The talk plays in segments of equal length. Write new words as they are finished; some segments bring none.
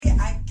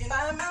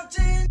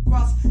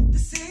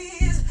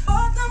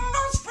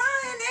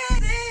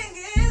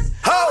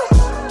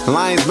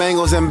Lions,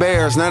 Bengals, and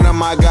Bears, none of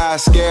my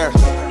guys scared.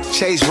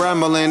 Chase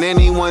rumbling,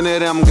 any one of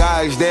them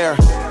guys there.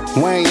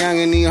 Wayne Young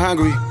and he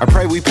hungry. I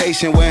pray we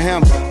patient with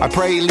him. I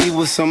pray he leave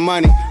with some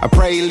money. I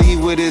pray he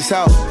leave with his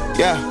health.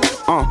 Yeah,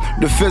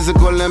 the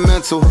physical and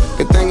mental.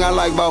 The thing I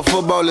like about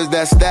football is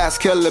that stats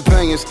kill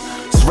opinions.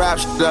 It's rap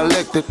shit I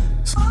licked it.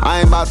 I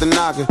ain't about to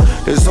knock it.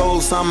 This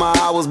whole summer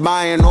I was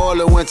buying all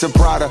the winter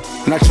Prada.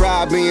 And I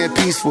tried being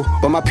peaceful,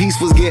 but my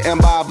peace was getting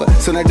bothered.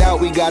 So no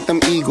doubt we got them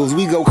Eagles.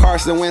 We go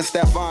Carson Wentz,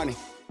 Stefani.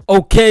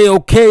 Okay.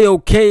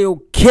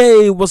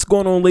 What's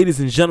going on, ladies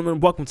and gentlemen?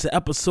 Welcome to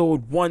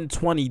episode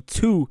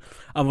 122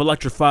 of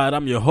Electrified.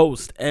 I'm your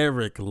host,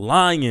 Eric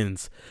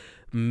Lyons.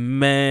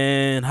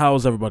 Man,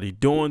 how's everybody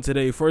doing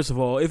today? First of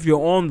all, if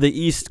you're on the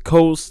East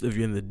Coast, if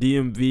you're in the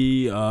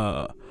DMV,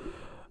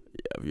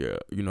 if you're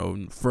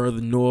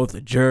further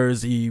north,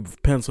 Jersey,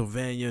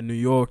 Pennsylvania, New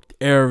York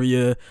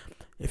area,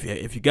 if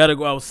you gotta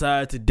go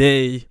outside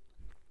today,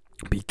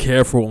 be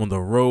careful on the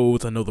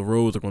roads. I know the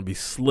roads are going to be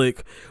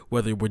slick,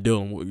 whether you're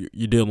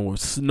dealing with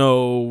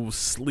snow,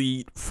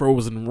 sleet,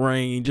 frozen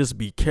rain. Just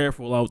be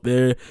careful out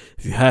there.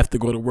 If you have to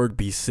go to work,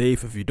 be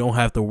safe. If you don't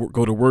have to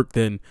go to work,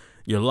 then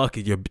you're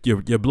lucky.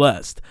 You're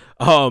blessed.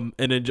 Or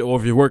if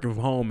you're working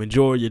from home,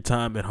 enjoy your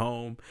time at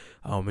home.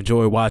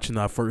 Enjoy watching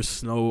our first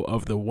snow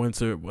of the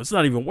winter. Well, it's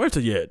not even winter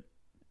yet.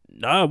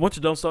 Nah,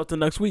 winter don't start till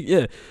next week.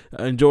 Yeah,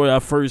 enjoy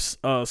our first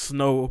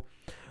snow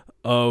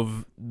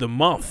of the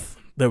month.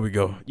 There we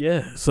go.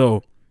 Yeah.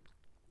 So,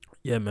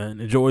 yeah, man,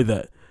 enjoy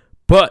that.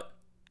 But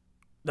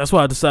that's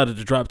why I decided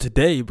to drop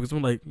today, because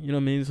I'm like, you know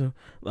what I mean? So a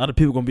lot of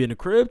people going to be in the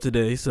crib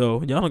today.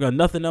 So y'all don't got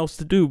nothing else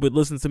to do but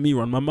listen to me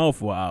run my mouth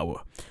for an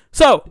hour.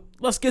 So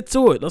let's get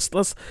to it. Let's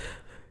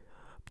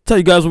tell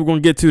you guys what we're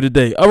going to get to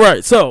today. All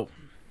right. So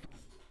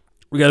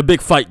we got a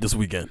big fight this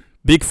weekend.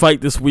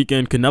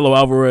 Canelo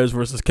Alvarez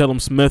versus Callum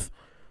Smith.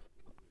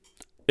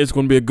 It's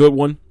going to be a good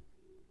one.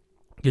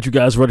 Get you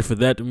guys ready for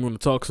that. Then we're going to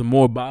talk some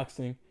more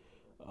boxing.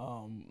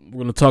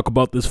 We're going to talk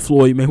about this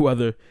Floyd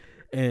Mayweather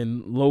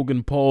and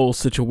Logan Paul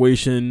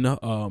situation. We're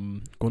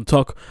going to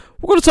talk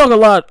a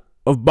lot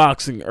of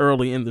boxing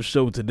early in the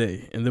show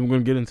today, and then we're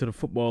going to get into the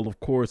football, of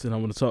course, and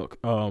I'm going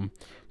to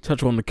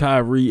touch on the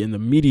Kyrie and the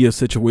media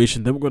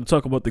situation. Then we're going to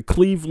talk about the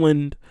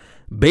Cleveland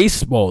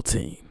baseball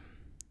team.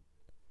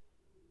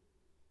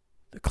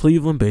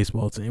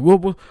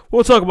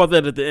 We'll talk about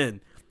that at the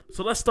end.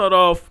 So let's start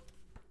off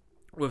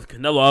with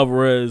Canelo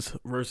Alvarez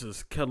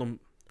versus Callum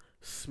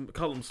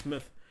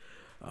Smith.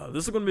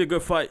 This is going to be a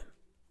good fight.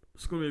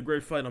 It's going to be a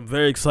great fight. I'm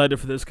very excited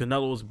for this.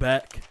 Canelo is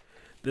back.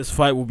 This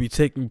fight will be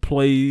taking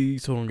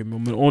place on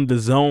the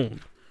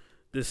Zone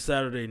this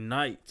Saturday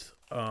night.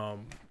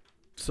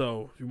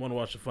 So if you want to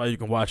watch the fight, you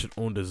can watch it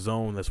on the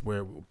Zone. That's where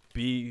it will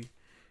be.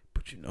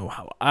 But you know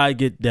how I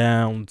get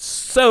down,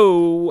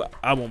 so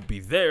I won't be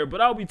there,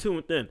 but I'll be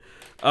tuned in.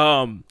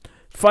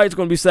 Fight's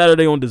going to be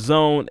Saturday on the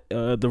Zone.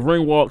 The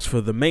ring walks for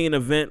the main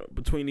event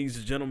between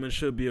these gentlemen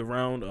should be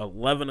around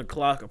 11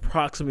 o'clock,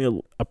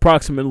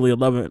 approximately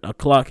 11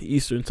 o'clock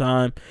Eastern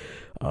time.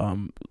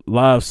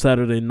 Live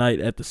Saturday night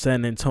at the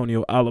San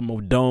Antonio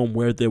Alamo Dome,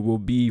 where there will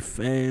be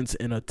fans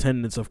in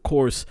attendance, of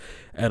course,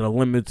 at a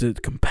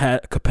limited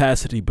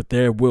capacity, but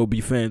there will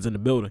be fans in the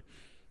building.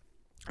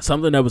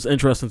 Something that was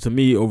interesting to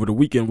me over the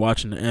weekend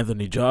watching the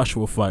Anthony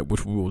Joshua fight,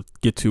 which we will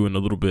get to in a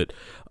little bit,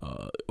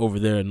 over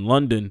there in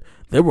London,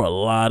 there were a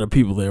lot of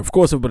people there. Of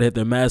course, everybody had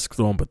their masks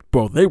on, but,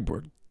 bro, they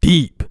were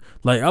deep.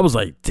 Like, I was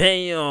like,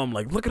 damn,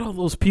 like, look at all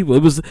those people.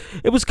 It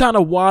was kind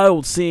of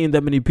wild seeing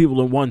that many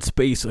people in one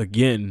space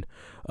again.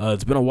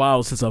 It's been a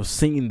while since I've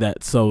seen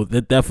that, so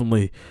that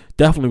definitely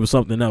was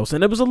something else.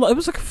 And it was a lot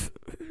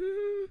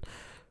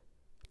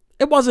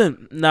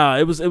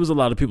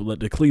of people at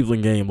the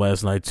Cleveland game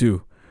last night,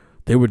 too.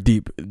 They were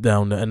deep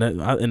down there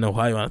in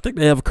Ohio. I think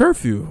they have a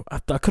curfew. I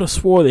could have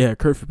swore they had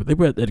curfew, but they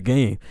were at that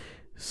game.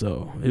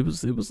 So it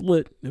was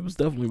lit. It was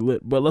definitely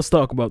lit. But let's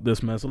talk about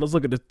this, man. So let's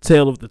look at the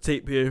tail of the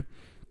tape here.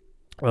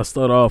 Let's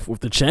start off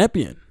with the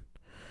champion,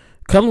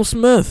 Callum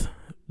Smith,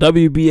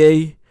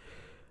 WBA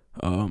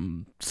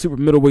super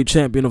middleweight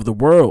champion of the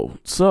world.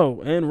 So,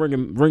 and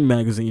Ring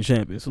Magazine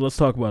champion. So let's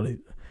talk about it.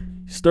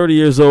 He's 30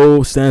 years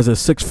old, stands at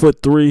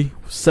 6'3",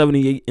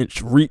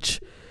 78-inch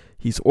reach.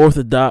 He's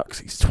orthodox.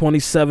 He's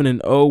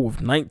 27-0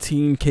 with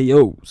 19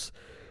 KOs.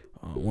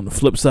 On the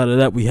flip side of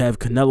that, we have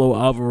Canelo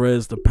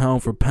Alvarez, the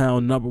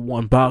pound-for-pound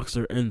 #1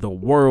 boxer in the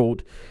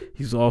world.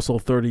 He's also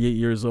 38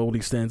 years old.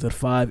 He stands at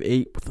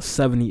 5'8" with a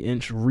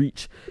 70-inch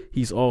reach.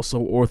 He's also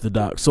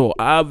orthodox. So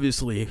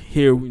obviously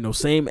here,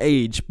 same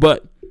age,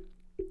 but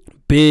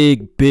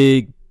big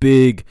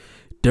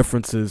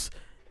differences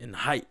in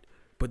height.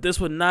 But this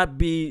would not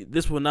be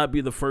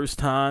the first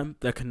time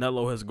that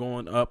Canelo has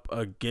gone up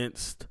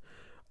against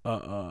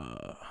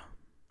a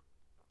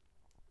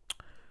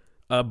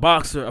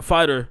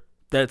fighter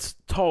that's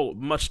tall,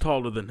 much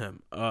taller than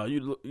him.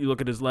 You look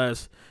at his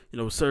last,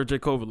 Sergey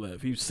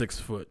Kovalev. He's 6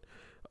 foot.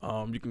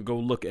 You can go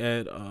look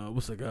at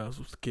what's the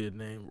kid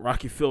name?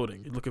 Rocky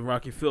Fielding. You look at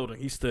Rocky Fielding.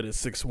 He stood at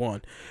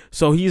 6'1".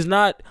 So he's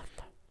not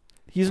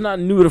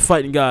new to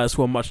fighting guys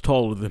who are much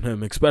taller than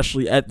him,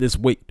 especially at this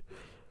weight.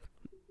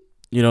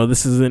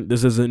 this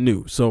isn't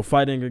new. So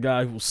fighting a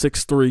guy who's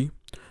 6'3",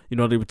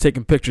 they were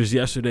taking pictures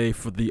yesterday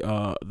for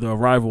the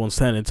arrival in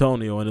San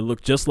Antonio, and it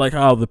looked just like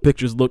how the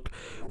pictures looked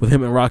with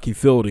him and Rocky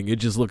Fielding. It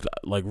just looked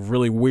like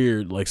really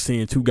weird, like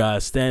seeing two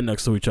guys stand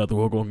next to each other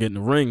who are going to get in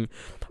the ring,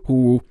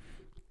 who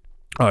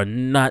are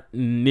not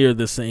near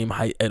the same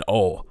height at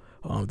all.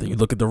 Then you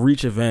look at the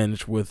reach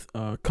advantage with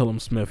Callum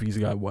Smith. He's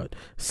got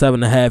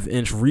 7.5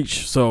 inch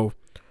reach. So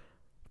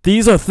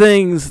these are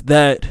things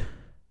that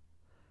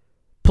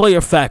play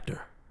a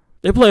factor.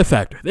 They play a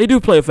factor. They do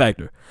play a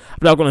factor. I'm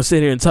not going to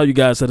sit here and tell you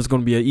guys that it's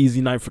going to be an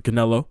easy night for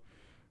Canelo.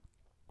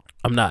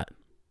 I'm not,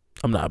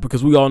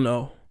 because we all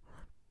know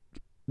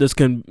this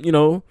can,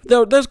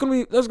 there's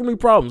going to be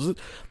problems.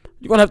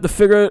 You're going to have to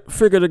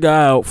figure the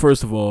guy out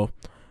first of all,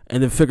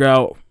 and then figure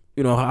out,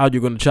 how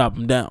you're going to chop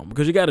him down,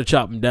 because you got to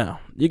chop him down.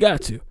 You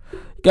got to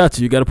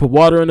put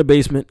water in the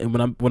basement.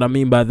 And what I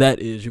mean by that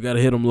is you got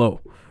to hit him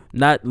low.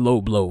 Not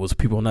low blows.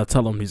 People are not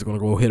telling him he's going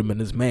to go hit him in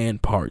his man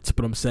parts,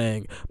 but I'm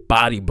saying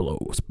body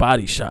blows,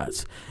 body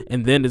shots.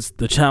 And then it's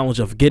the challenge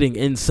of getting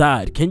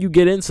inside. Can you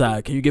get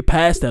inside? Can you get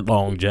past that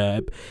long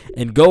jab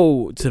and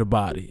go to the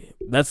body?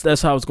 That's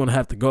how it's going to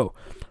have to go.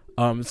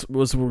 It's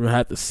what we're going to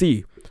have to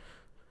see.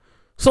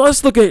 So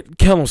let's look at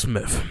Callum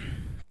Smith.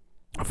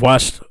 I've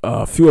watched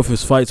a few of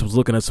his fights. I was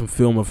looking at some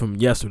film of him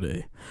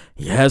yesterday.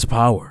 He has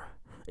power.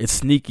 It's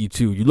sneaky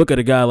too. You look at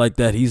a guy like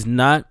that. He's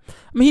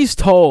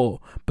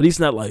tall, but he's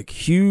not like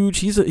huge.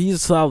 He's a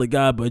solid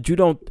guy, but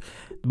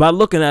by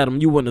looking at him,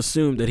 you wouldn't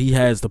assume that he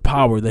has the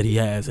power that he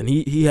has. And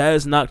he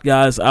has knocked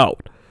guys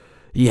out.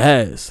 He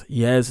has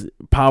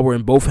power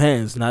in both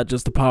hands, not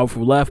just the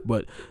powerful left,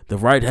 but the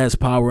right has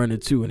power in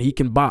it too. And he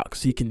can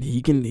box. He can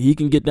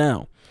get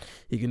down.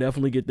 He can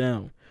definitely get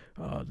down.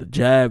 The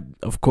jab,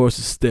 of course,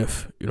 is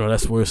stiff.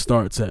 That's where it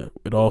starts at.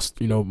 It all,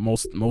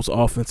 most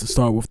offenses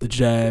start with the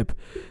jab.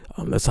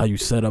 That's how you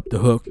set up the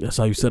hook. That's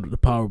how you set up the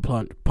power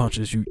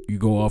punches. You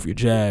go off your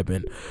jab,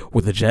 and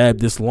with a jab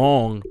this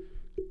long,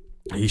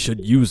 he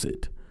should use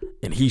it,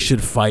 and he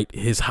should fight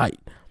his height.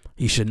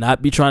 He should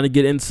not be trying to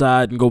get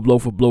inside and go blow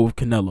for blow with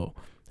Canelo.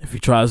 If he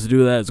tries to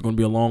do that, it's going to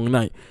be a long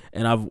night.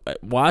 And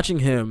watching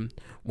him,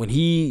 when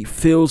he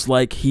feels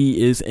like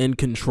he is in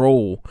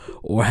control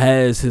or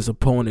has his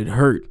opponent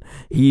hurt,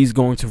 he's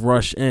going to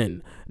rush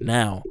in.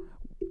 Now,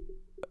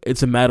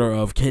 it's a matter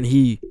of, can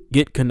he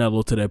get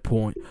Canelo to that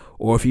point,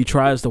 or if he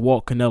tries to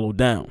walk Canelo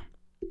down.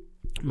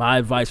 My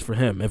advice for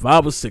him, if I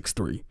was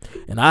 6'3"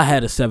 and I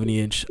had a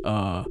 70-inch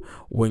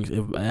wing,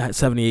 if I had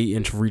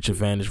 78-inch reach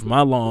advantage, my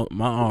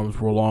arms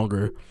were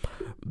longer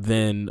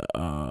than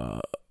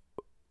wow,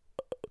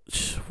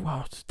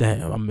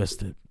 damn, I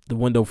missed it. The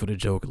window for the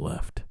joke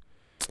left.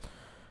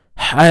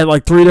 I had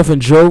like three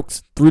different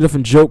jokes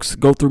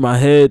go through my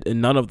head,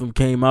 and none of them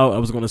came out. I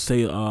was gonna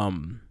say,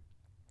 damn,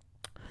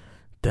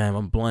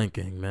 I'm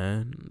blanking,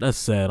 man. That's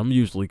sad. I'm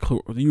usually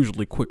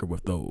quicker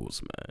with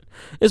those, man.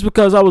 It's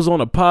because I was on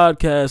a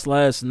podcast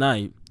last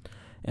night,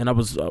 and I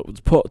was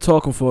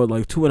talking for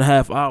like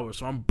 2.5 hours,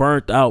 so I'm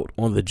burnt out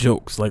on the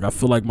jokes. Like, I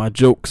feel like my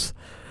jokes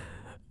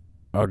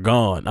are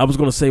gone. I was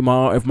gonna say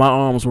if my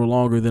arms were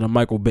longer than a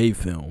Michael Bay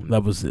film.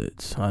 That was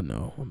it. I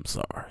know. I'm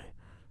sorry.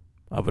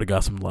 I would have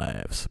got some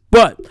laughs.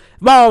 But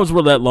if my arms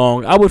were that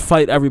long, I would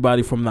fight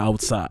everybody from the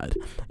outside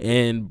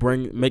and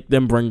make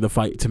them bring the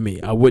fight to me.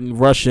 I wouldn't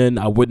rush in.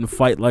 I wouldn't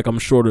fight like I'm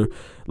shorter,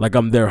 like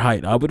I'm their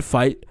height. I would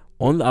fight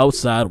on the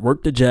outside,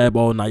 work the jab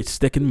all night,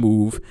 stick and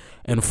move,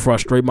 and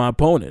frustrate my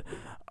opponent.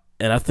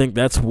 And I think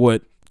that's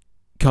what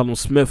Callum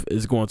Smith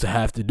is going to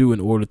have to do in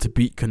order to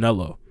beat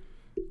Canelo.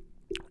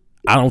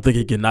 I don't think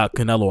he can knock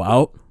Canelo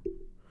out,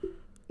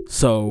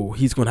 so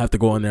he's going to have to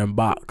go in there and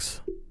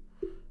box.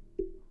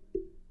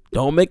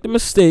 Don't make the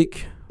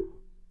mistake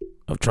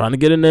of trying to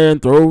get in there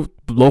and throw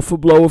blow for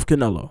blow with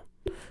Canelo.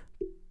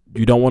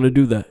 You don't want to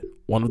do that.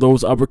 One of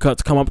those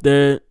uppercuts come up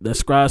there, that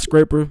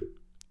skyscraper.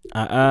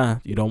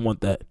 You don't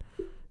want that.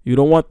 You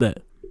don't want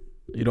that.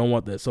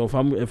 So if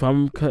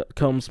I'm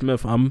Callum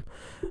Smith, I'm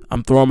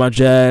throwing my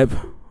jab,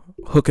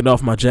 hooking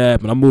off my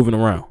jab, and I'm moving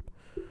around.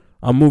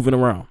 I'm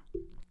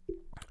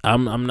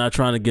not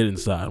trying to get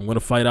inside. I'm going to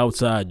fight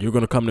outside. You're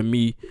going to come to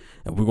me,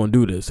 and we're going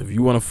to do this. If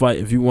you want to fight,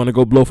 if you want to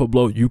go blow for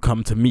blow, you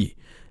come to me,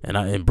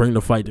 and bring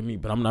the fight to me.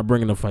 But I'm not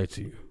bringing the fight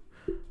to you.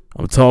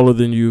 I'm taller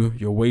than you.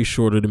 You're way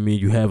shorter than me.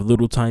 You have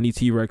little tiny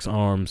T-Rex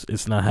arms.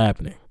 It's not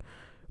happening.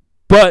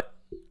 But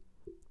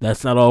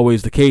that's not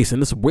always the case,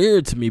 and it's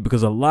weird to me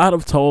because a lot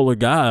of taller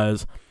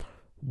guys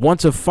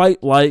want to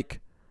fight like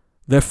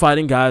they're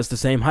fighting guys the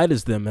same height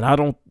as them, and I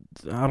don't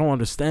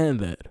understand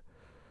that.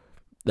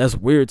 That's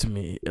weird to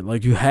me.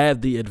 Like, you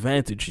have the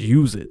advantage,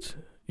 use it,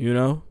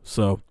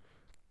 So,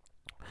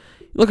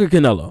 look at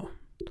Canelo.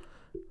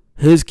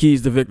 His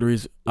keys to victory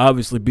is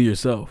obviously be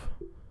yourself.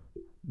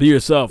 Be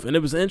yourself. And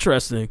it was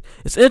interesting.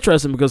 It's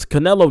interesting because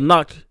Canelo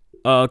knocked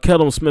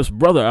Callum Smith's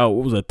brother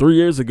out, 3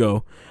 years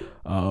ago?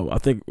 I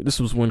think this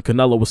was when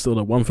Canelo was still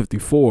at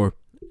 154.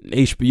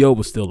 HBO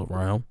was still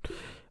around.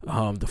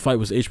 The fight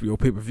was HBO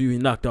pay-per-view. He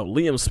knocked out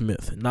Liam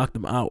Smith, knocked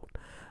him out.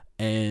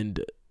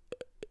 And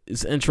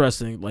it's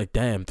interesting. Like,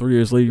 damn, 3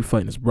 years later, you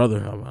fighting his brother.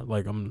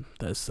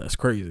 That's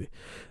crazy.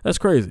 That's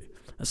crazy.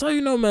 That's how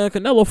you know, man.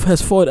 Canelo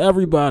has fought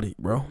everybody,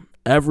 bro.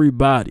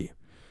 Everybody.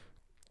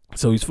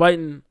 So he's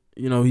fighting.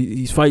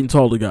 He's fighting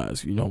taller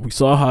guys. We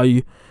saw how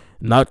he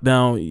knocked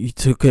down. He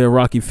took care of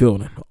Rocky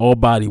Fielding. All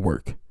body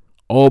work,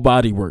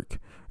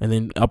 and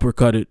then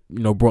uppercutted.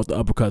 Brought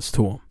the uppercuts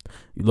to him.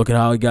 You look at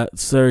how he got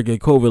Sergey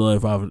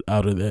Kovalev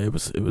out of there.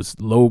 It was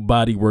low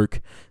body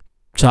work,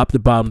 chopped the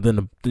bottom,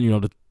 then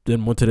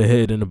went to the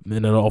head, and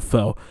it all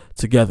fell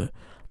together.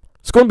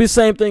 It's going to be the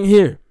same thing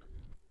here.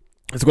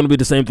 It's going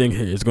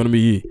to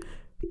be,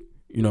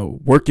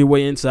 work your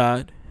way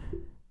inside.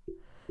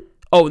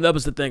 Oh, and that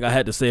was the thing I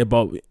had to say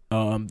about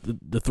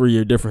the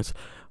 3-year difference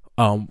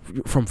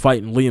from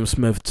fighting Liam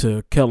Smith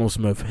to Callum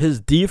Smith. His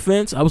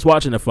defense, I was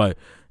watching that fight.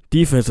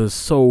 Defense is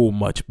so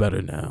much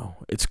better now.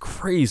 It's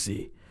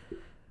crazy.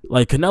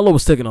 Like, Canelo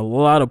was taking a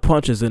lot of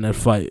punches in that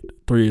fight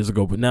 3 years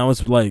ago, but now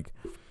it's like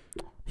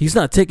he's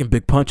not taking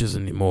big punches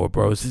anymore,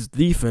 bro. His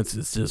defense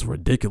is just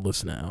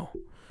ridiculous now.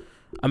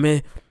 I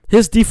mean,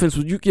 his defense,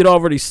 you could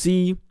already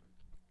see,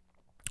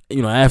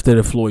 after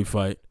the Floyd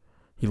fight,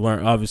 he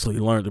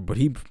learned it, but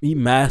he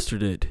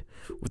mastered it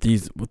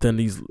within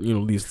these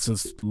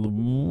since the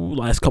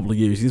last couple of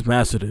years. He's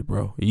mastered it,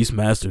 bro. He's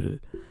mastered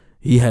it.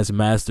 He has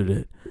mastered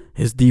it.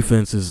 His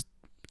defense is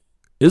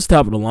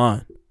top of the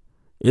line.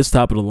 It's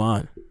top of the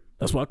line.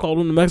 That's why I called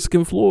him the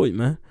Mexican Floyd,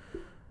 man.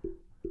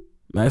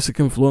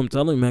 Mexican Floyd. I'm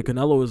telling you, man,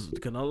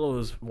 Canelo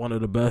is one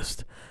of the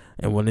best.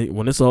 And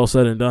when it's all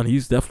said and done,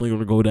 he's definitely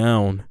going to go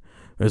down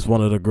as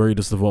one of the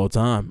greatest of all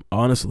time.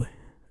 Honestly,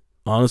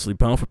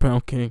 pound for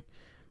pound king.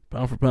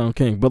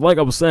 But like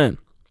I was saying,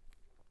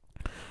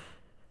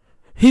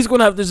 he's going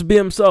to have to just be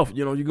himself.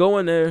 You go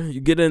in there, you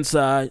get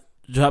inside,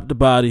 drop the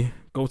body,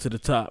 go to the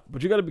top.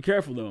 But you got to be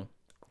careful, though,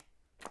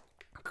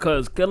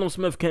 because Callum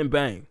Smith can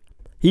bang.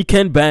 He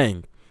can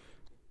bang.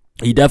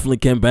 He definitely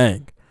can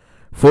bang.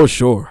 For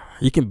sure.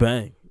 He can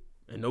bang.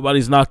 And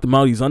nobody's knocked him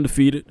out. He's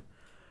undefeated.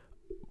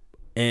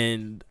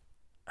 And,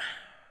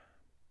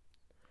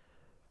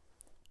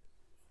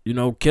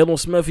 Callum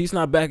Smith, he's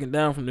not backing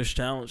down from this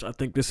challenge. I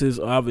think this is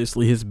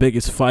obviously his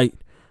biggest fight.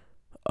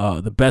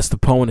 The best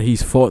opponent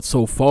he's fought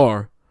so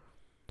far.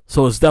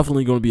 So it's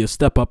definitely going to be a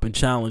step up in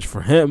challenge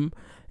for him.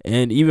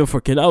 And even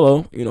for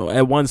Canelo,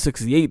 at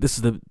 168, this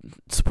is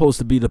supposed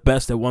to be the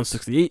best at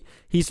 168.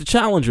 He's the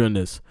challenger in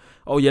this.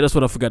 Oh, yeah, that's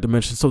what I forgot to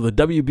mention. So the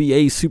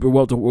WBA super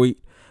welterweight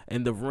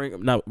and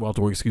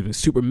the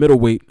super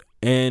middleweight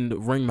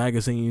and Ring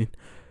Magazine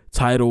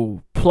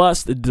title,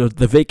 plus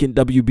the vacant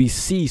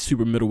WBC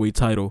super middleweight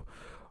title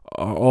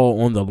are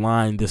all on the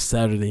line this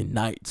Saturday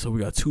night. So we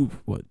got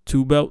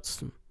two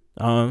belts?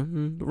 The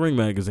Ring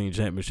Magazine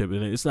championship,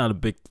 and it's not a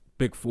big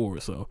four.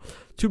 So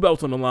 2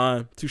 belts on the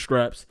line, 2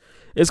 straps.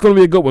 It's going to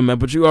be a good one, man,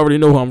 but you already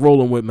know who I'm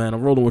rolling with, man.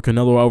 I'm rolling with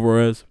Canelo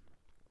Alvarez,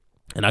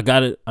 and I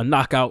got a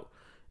knockout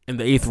in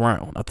the 8th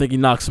round. I think he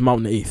knocks him out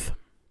in the 8th.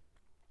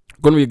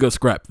 Going to be a good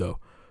scrap, though,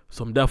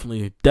 so I'm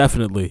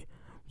definitely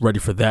ready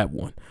for that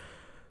one.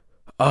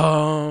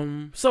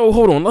 So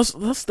hold on,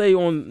 let's stay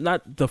on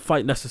not the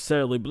fight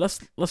necessarily, but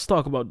let's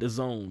talk about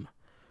DAZN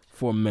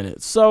for a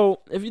minute.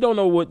 So if you don't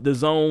know what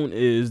DAZN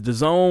is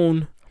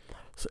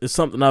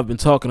something I've been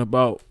talking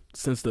about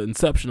since the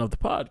inception of the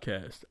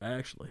podcast,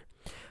 actually.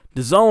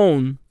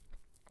 DAZN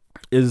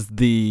is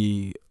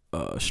the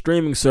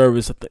streaming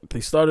service. I think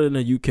they started in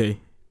the UK,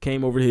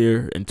 came over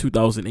here in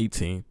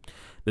 2018.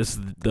 This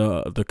is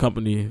the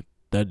company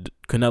that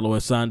Canelo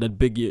has signed that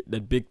big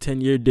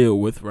 10-year deal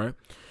with, right?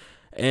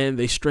 And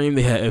they stream.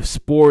 They have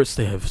sports.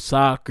 They have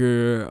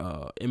soccer,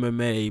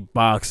 MMA,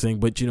 boxing.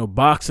 But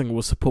boxing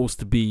was supposed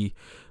to be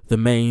the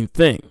main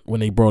thing when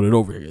they brought it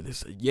over here. They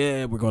said,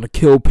 "Yeah, we're gonna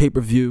kill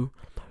pay-per-view.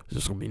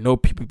 There's gonna be no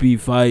PPV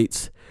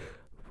fights."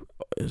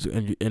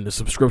 And the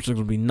subscription is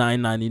going to be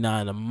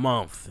 $9.99 a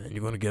month, and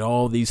you're going to get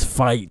all these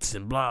fights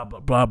and blah,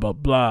 blah, blah, blah,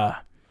 blah.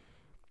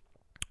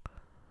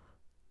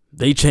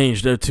 They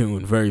changed their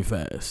tune very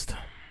fast.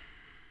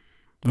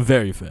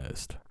 Very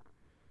fast.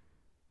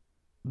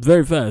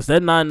 Very fast.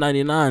 That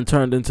 $9.99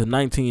 turned into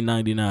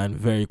 $19.99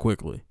 very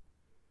quickly.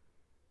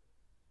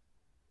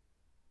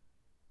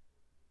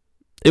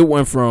 It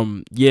went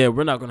from,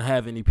 we're not going to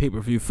have any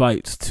pay-per-view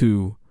fights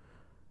to,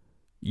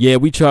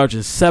 we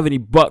charging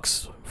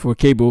 $70 for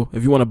cable.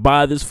 If you want to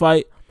buy this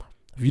fight,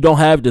 if you don't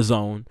have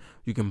DAZN,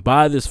 you can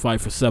buy this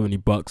fight for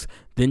 $70.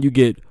 Then you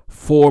get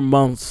 4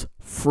 months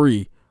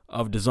free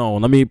of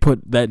DAZN. Let me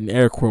put that in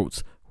air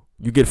quotes.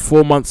 You get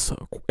 4 months,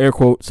 air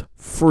quotes,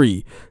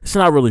 free. It's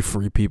not really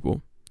free,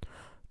 people.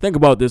 Think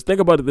about this.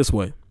 Think about it this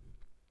way.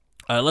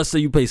 All right, let's say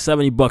you pay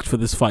 $70 for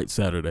this fight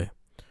Saturday.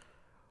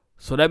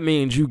 So that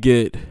means you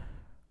get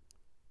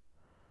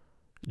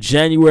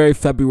January,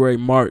 February,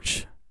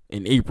 March,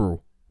 and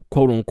April,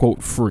 quote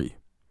unquote, free.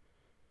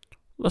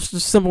 Let's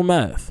just simple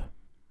math.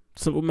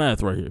 Simple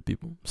math right here,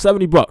 people.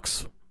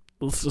 $70.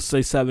 Let's just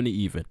say 70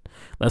 even.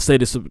 Let's say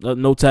this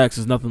no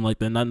taxes, nothing like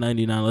that. Not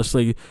 99. Let's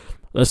say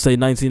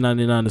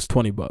 $19.99 is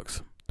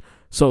 $20.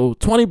 So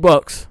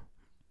 $20,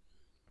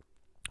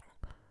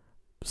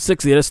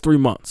 60. That's 3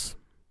 months.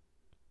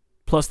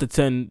 plus the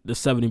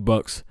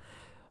 $70,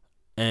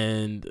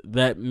 and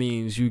that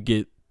means you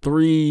get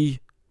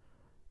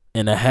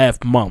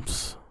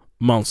 3.5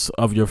 months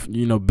of your,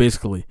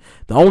 basically.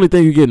 The only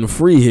thing you're getting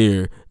free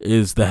here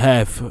is the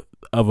half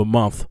of a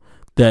month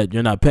that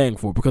you're not paying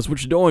for, because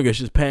what you're doing is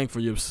just paying for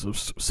your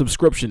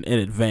subscription in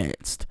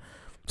advance.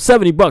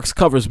 $70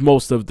 covers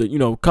most of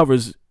the,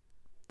 covers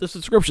the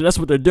subscription. That's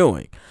what they're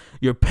doing.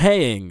 You're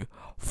paying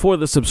for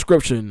the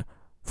subscription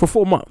for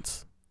 4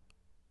 months.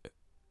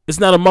 It's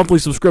not a monthly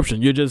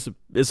subscription.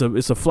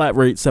 It's a flat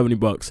rate,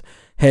 $70.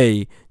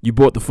 Hey, you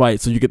bought the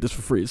fight, so you get this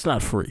for free. It's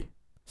not free.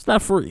 It's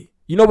not free.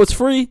 You know what's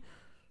free?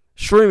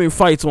 Streaming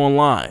fights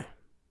online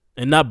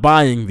and not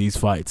buying these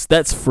fights.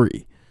 That's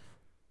free.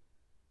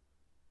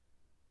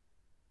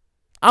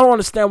 I don't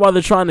understand why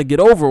they're trying to get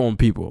over on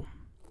people.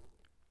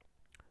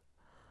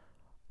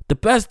 The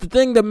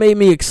thing that made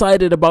me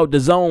excited about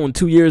DAZN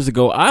 2 years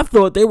ago, I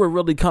thought they were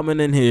really coming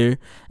in here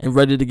and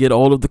ready to get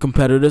all of the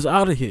competitors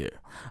out of here.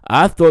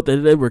 I thought that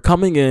they were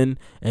coming in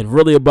and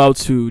really about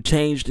to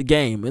change the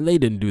game, and they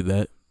didn't do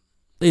that.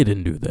 They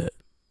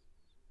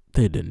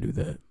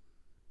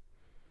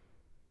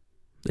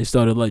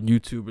started letting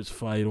YouTubers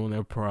fight on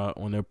their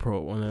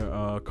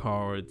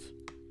cards.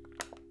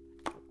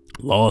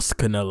 Lost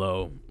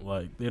Canelo.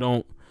 Like, they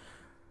don't.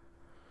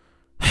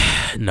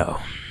 Nope.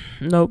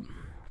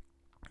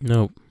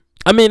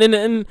 I mean,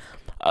 in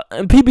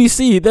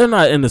PBC, they're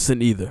not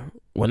innocent either.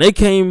 When they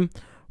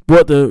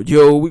brought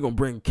we're gonna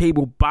bring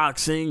cable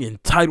boxing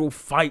and title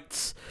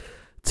fights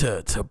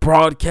to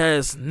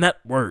broadcast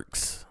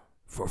networks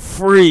for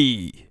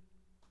free.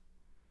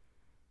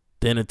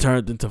 Then it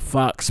turned into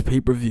Fox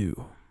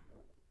pay-per-view.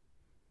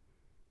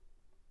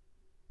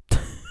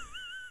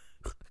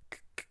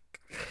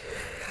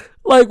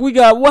 Like, we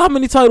got, how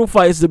many title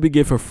fights did we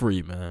get for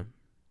free, man?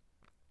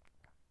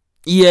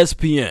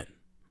 ESPN.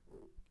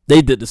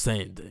 They did the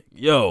same thing.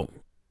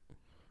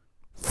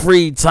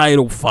 Free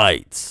title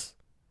fights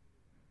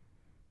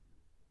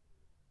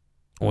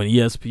on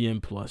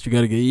ESPN Plus. You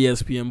gotta get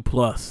ESPN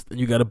Plus. Then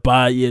you gotta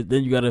buy it.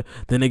 Then they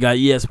got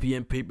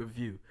ESPN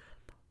pay-per-view.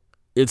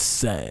 It's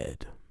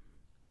sad.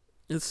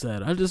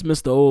 I just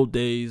miss the old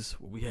days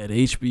where we had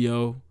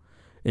HBO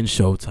and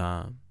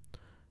Showtime.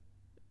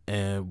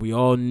 And we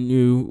all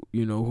knew,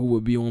 who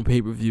would be on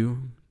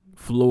pay-per-view.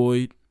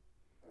 Floyd.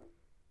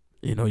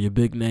 Your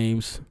big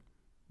names.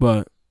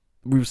 But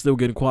we were still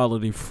getting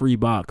quality free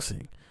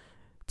boxing.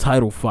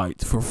 Title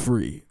fights for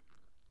free.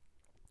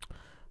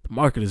 The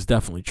market is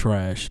definitely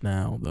trash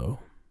now, though.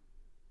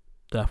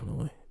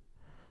 Definitely.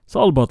 It's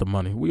all about the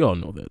money. We all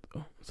know that,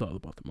 though. It's all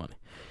about the money.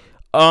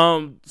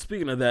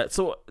 Speaking of that,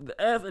 so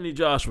Anthony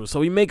Joshua,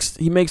 so he makes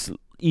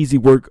easy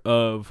work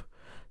of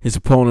his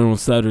opponent on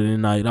Saturday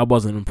night. I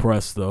wasn't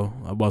impressed, though.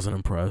 I wasn't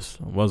impressed.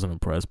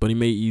 But he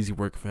made easy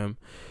work of him.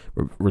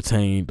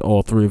 Retained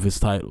all 3 of his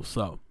titles.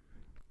 So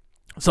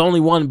it's only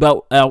one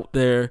belt out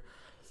there,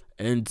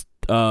 and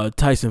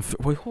Tyson.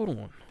 Wait, hold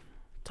on.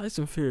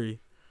 Tyson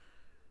Fury.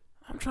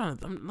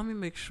 Let me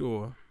make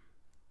sure.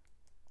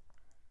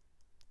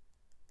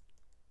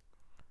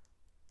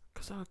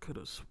 Because I could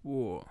have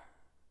swore.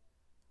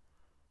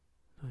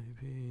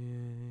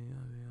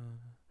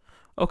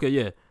 Okay,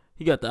 yeah.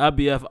 He got the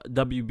IBF,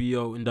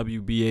 WBO, and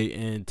WBA,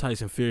 and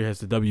Tyson Fury has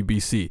the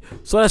WBC.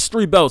 So that's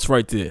 3 belts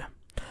right there.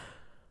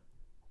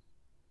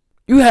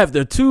 You have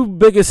the 2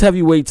 biggest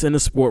heavyweights in the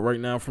sport right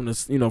now from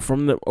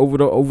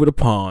over the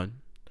pond.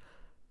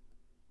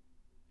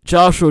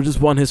 Joshua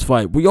just won his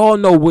fight. We all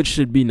know what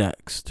should be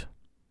next.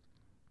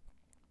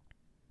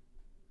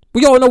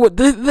 We all know what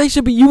they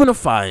should be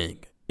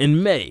unifying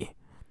in May.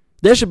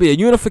 There should be a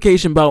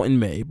unification bout in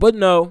May. But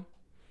no,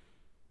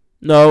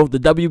 the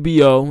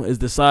WBO is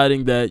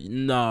deciding that,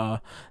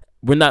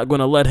 we're not going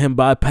to let him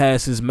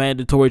bypass his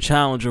mandatory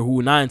challenger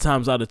who 9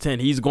 times out of 10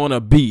 he's going to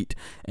beat.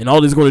 And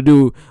all we're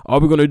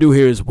going to do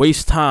here is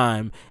waste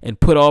time and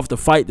put off the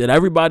fight that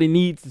everybody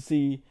needs to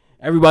see,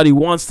 everybody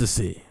wants to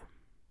see.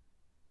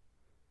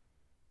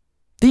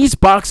 These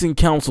boxing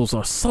councils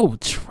are so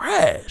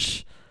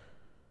trash.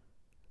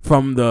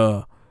 From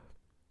the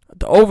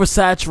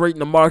oversaturating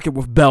the market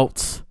with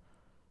belts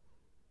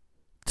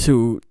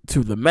to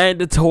the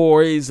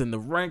mandatories and the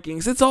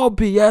rankings. It's all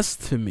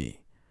BS to me.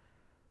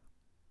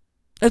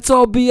 It's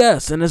all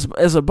BS. And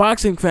as a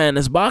boxing fan,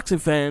 as boxing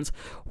fans,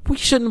 we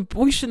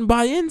shouldn't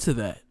buy into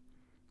that.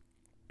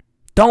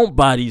 Don't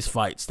buy these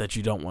fights that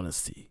you don't want to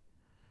see.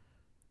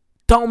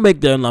 Don't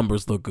make their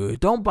numbers look good.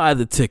 Don't buy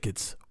the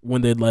tickets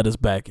when they let us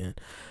back in.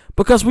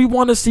 Because we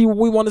want to see what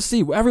we want to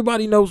see.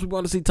 Everybody knows we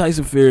want to see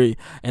Tyson Fury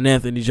and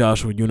Anthony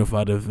Joshua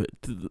unify the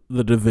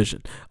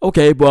division.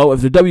 Okay, well,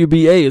 if the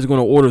WBA is going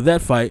to order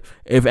that fight,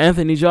 if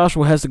Anthony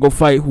Joshua has to go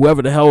fight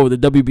whoever the hell the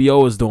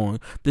WBO is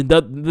doing, then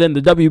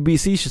the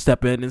WBC should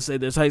step in and say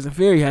that Tyson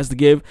Fury has to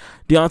give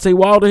Deontay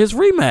Wilder his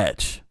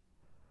rematch.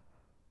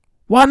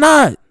 Why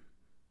not?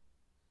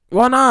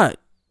 Why not?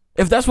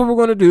 If that's what we're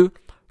going to do,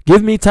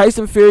 give me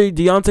Tyson Fury,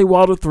 Deontay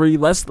Wilder 3.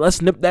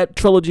 Let's nip that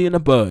trilogy in the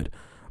bud.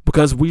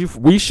 Because we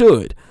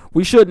should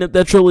nip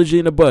that trilogy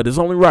in the bud. It's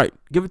only right.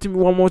 Give it to me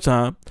one more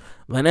time.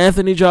 Let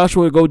Anthony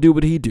Joshua go do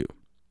what he do.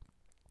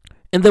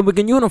 And then we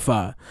can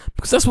unify,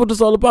 because that's what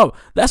it's all about.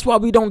 That's why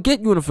we don't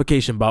get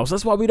unification bouts.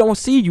 That's why we don't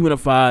see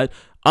unified,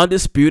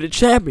 undisputed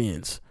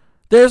champions.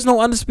 There's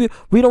no undisputed.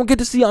 We don't get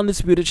to see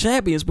undisputed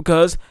champions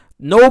because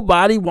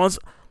nobody wants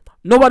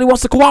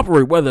to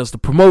cooperate. Whether it's the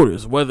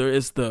promoters, whether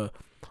it's the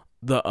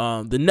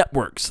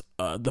networks,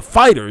 the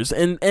fighters,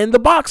 and the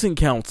boxing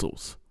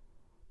councils.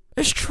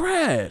 It's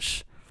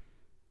trash.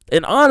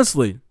 And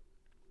honestly,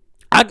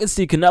 I can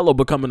see Canelo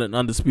becoming an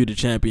undisputed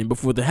champion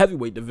before the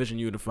heavyweight division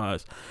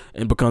unifies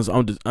and becomes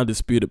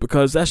undisputed,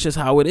 because that's just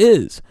how it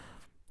is.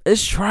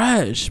 It's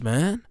trash,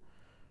 man.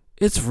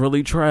 It's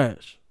really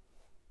trash.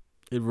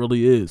 It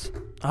really is.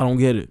 I don't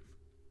get it.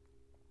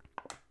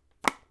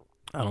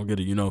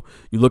 You know,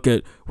 you look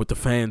at what the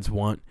fans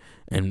want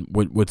and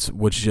what's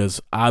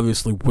just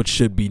obviously what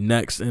should be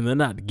next, and they're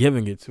not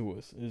giving it to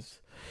us.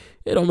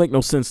 It don't make no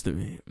sense to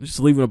me.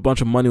 Just leaving a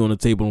bunch of money on the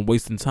table and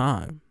wasting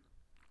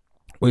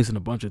a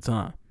bunch of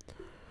time.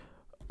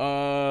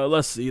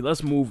 Let's see.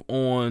 Let's move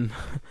on.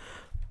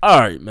 All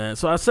right, man.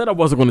 So I said I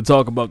wasn't going to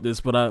talk about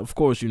this, but of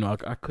course, you know,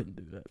 I couldn't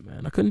do that,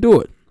 man. I couldn't do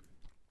it.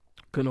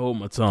 Couldn't hold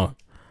my tongue.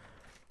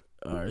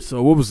 All right.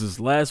 So what was this,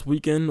 last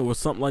weekend or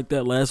something like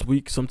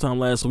that? Sometime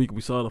last week,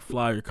 we saw the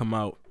flyer come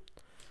out,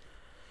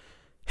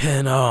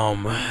 and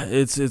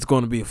it's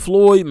going to be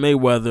Floyd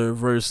Mayweather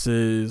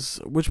versus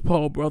which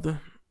Paul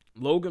brother?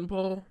 Logan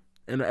Paul,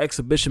 in an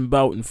exhibition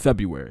bout in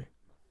February.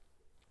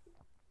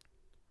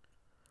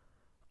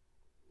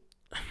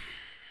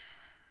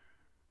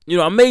 You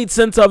know, I made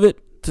sense of it.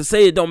 To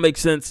say it don't make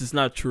sense is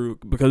not true,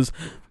 because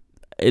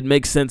it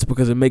makes sense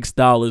because it makes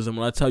dollars. And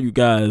when I tell you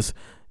guys,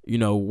 you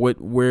know,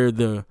 where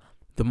the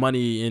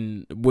money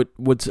and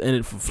what's in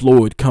it for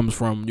Floyd comes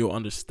from, you'll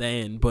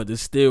understand. But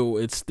it's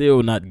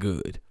still not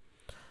good,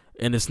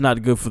 and it's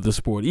not good for the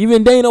sport.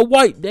 Even Dana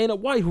White,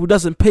 who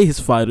doesn't pay his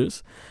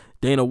fighters,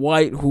 Dana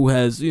White, who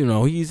has, you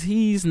know,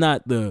 he's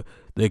not the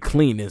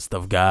cleanest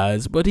of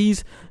guys, but he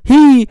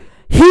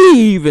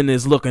even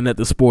is looking at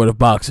the sport of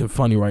boxing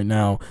funny right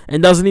now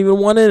and doesn't even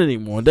want it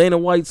anymore. Dana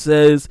White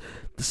says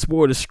the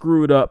sport is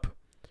screwed up.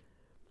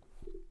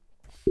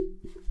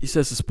 He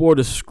says the sport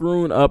is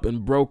screwed up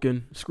and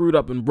broken,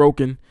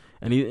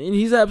 and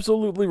he's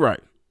absolutely right.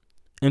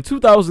 In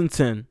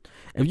 2010,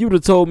 if you would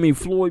have told me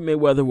Floyd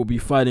Mayweather will be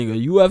fighting a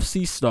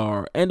UFC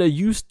star and a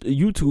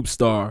YouTube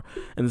star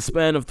in the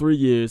span of 3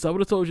 years, I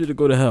would have told you to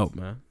go to hell,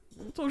 man.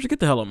 I told you, get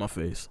the hell out of my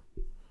face.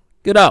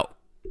 Get out.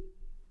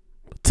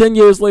 10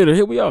 years later,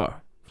 here we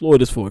are.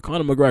 Floyd is for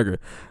Conor McGregor,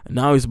 and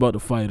now he's about to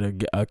fight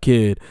a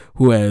kid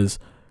who has...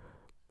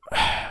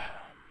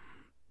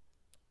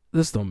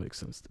 This don't make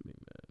sense to me, man.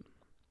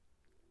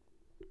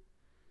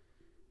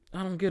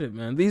 I don't get it,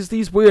 man.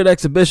 These weird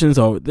exhibitions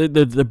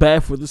they're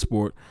bad for the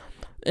sport.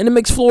 And it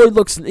makes Floyd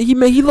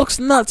he looks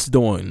nuts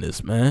doing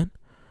this, man.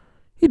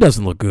 He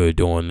doesn't look good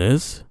doing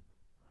this.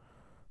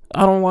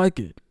 I don't like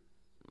it.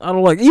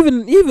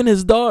 Even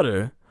his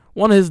daughter,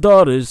 one of his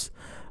daughters,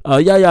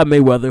 Yaya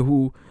Mayweather,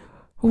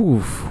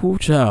 who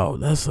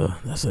child, that's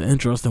an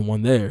interesting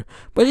one there.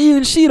 But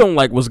even she don't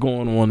like what's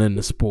going on in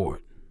the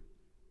sport.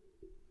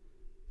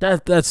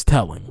 That's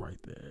telling right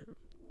there.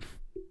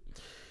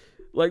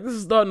 Like, this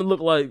is starting to look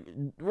like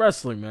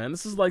wrestling, man.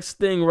 This is like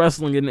Sting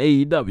wrestling in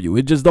AEW.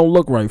 It just don't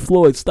look right.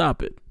 Floyd,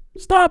 stop it.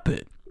 Stop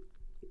it.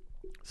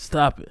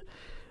 Stop it.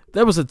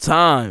 There was a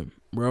time,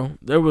 bro.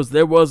 There was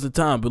a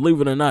time,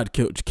 believe it or not,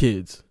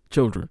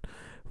 children.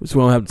 We just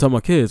won't have to tell my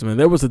kids, man.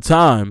 There was a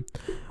time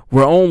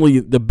where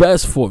only the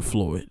best fought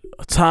Floyd.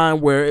 A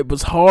time where it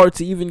was hard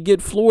to even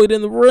get Floyd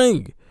in the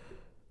ring.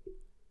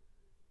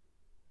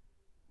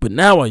 But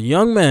now a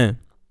young man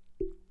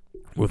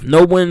with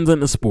no wins in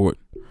the sport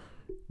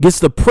gets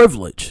the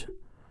privilege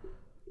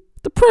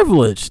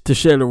to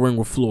share the ring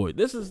with Floyd.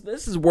 This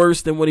is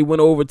worse than when he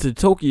went over to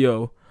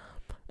Tokyo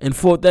and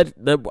fought that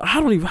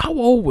how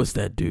old was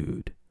that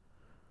dude?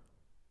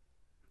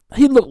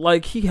 He looked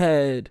like he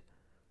had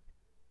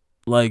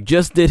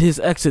just did his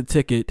exit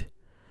ticket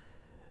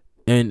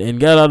and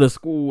got out of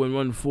school and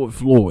went for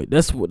Floyd.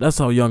 That's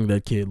how young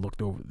that kid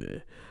looked over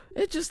there.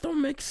 It just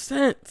don't make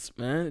sense,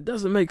 man. It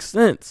doesn't make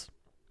sense.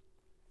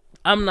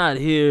 I'm not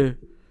here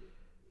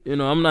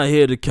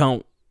to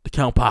count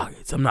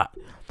pockets. I'm not.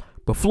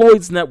 But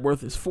Floyd's net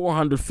worth is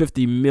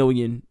 $450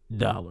 million.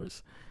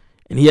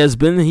 And he has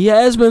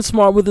been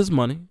smart with his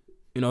money.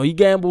 You know, he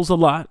gambles a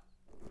lot.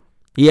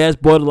 He has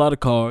bought a lot of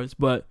cars,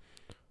 but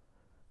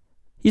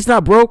he's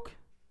not broke.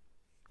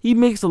 He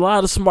makes a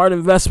lot of smart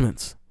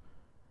investments.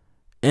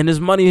 And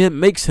his money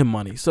makes him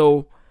money.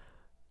 So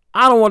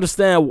I don't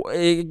understand.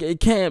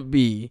 It can't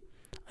be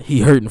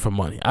he hurting for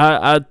money.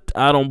 I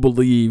don't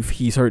believe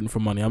he's hurting for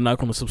money. I'm not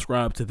going to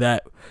subscribe to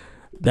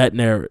that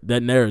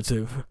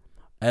narrative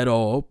at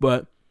all.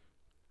 But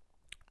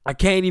I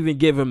can't even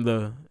give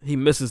him he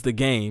misses the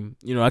game.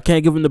 You know, I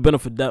can't give him the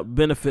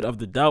benefit of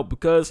the doubt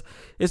because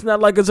it's not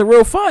like it's a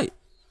real fight.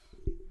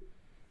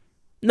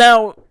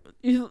 Now,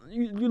 you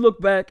look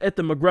back at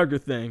the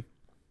McGregor thing.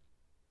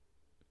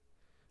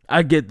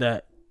 I get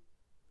that.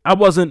 I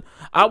wasn't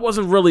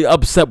really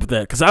upset with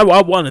that because I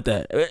wanted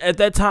that. At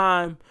that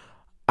time,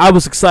 I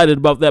was excited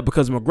about that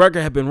because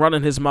McGregor had been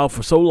running his mouth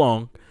for so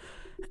long,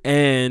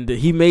 and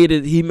he made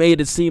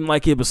it seem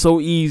like it was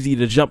so easy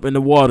to jump in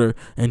the water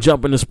and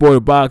jump in the sport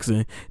of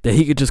boxing that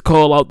he could just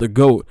call out the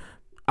GOAT.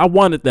 I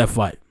wanted that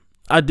fight.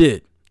 I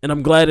did. And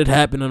I'm glad it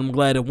happened, and I'm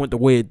glad it went the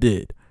way it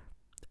did.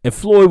 If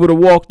Floyd would have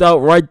walked out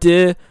right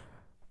there,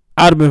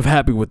 I'd have been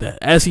happy with that,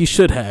 as he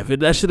should have.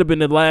 That should have been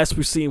the last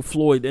we seen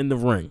Floyd in the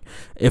ring,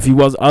 if he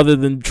was, other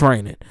than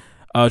training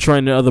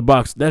other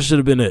boxers. That should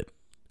have been it.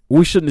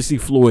 We shouldn't see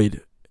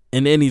Floyd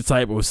in any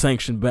type of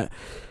sanctioned back.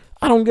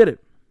 I don't get it.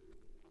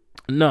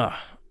 Nah.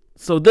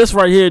 So this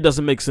right here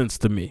doesn't make sense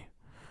to me.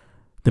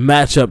 The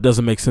matchup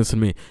doesn't make sense to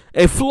me.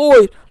 Hey,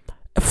 Floyd,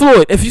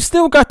 if you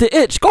still got the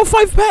itch, go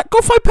fight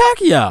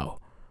Pacquiao.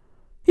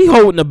 He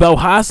holding the belt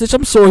hostage.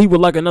 I'm sure he would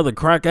like another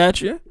crack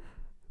at you.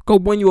 Go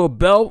win you a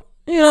belt.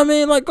 You know what I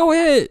mean? Like, go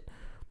ahead.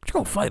 But you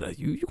gonna fight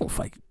you gonna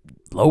fight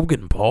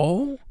Logan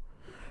Paul?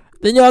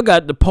 Then y'all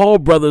got the Paul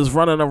brothers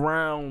running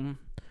around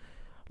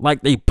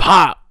like they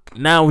pop.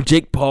 Now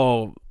Jake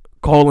Paul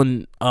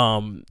calling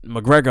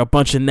McGregor a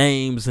bunch of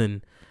names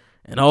and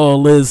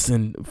all this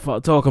and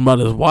talking about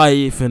his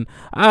wife. And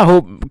I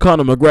hope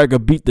Conor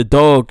McGregor beat the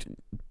dog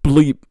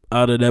bleep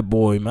out of that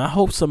boy, man. I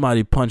hope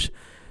somebody punch.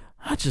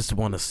 I just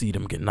want to see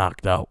them get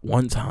knocked out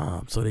one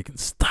time so they can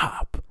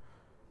stop.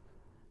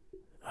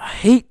 I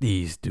hate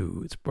these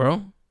dudes,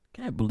 bro.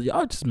 Can't believe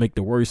y'all just make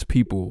the worst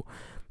people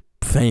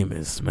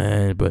famous,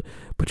 man. But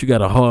you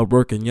got a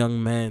hard-working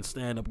young man,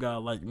 stand-up guy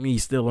like me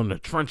still in the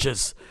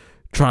trenches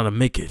trying to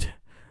make it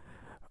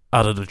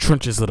out of the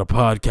trenches of the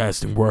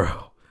podcasting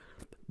world.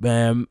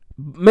 Man,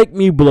 make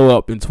me blow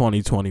up in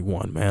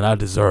 2021, man. I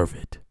deserve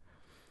it.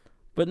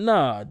 But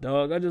nah,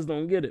 dog, I just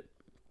don't get it.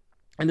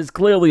 And it's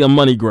clearly a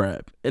money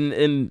grab.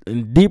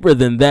 And deeper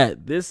than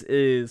that, this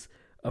is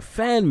a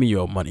fan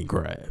meal money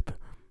grab.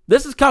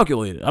 This is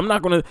calculated. I'm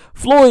not going to...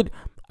 Floyd,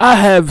 I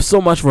have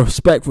so much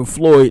respect for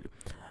Floyd,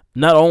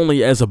 not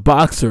only as a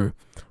boxer,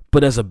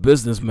 but as a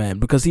businessman,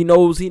 because he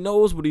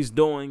knows what he's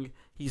doing.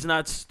 He's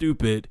not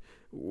stupid.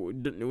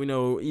 You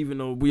know, even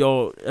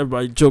though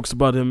everybody jokes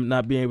about him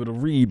not being able to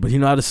read, but he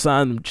know how to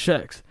sign them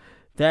checks.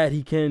 That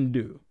he can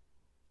do.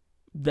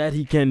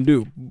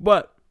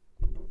 But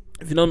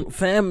if you don't,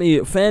 fan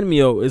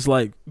meal is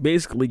like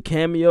basically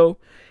Cameo,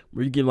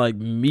 where you can like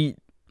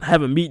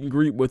have a meet and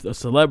greet with a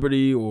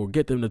celebrity or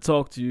get them to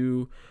talk to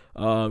you.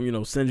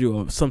 Send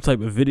you some type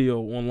of video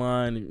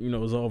online.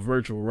 It's all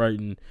virtual, right?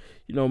 And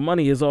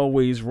money has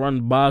always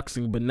run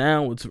boxing, but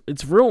now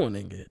it's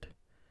ruining it.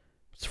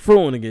 It's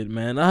ruining it,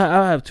 man.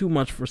 I have too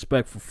much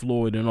respect for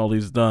Floyd and all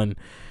he's done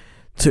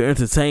to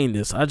entertain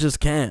this. I just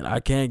can't. I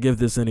can't give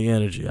this any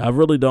energy. I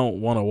really don't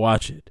want to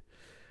watch it,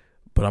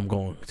 but I'm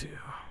going to.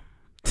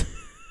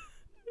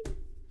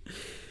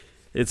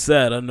 It's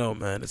sad, I know,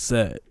 man. It's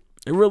sad.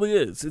 It really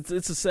is.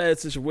 It's a sad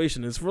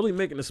situation. It's really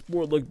making the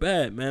sport look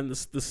bad, man. The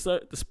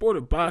sport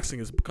of boxing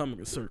is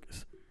becoming a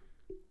circus.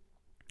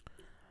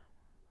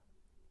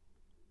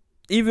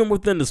 Even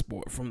within the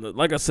sport, from the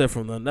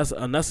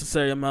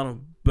unnecessary amount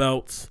of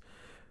belts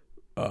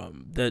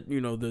that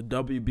the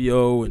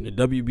WBO and the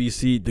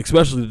WBC,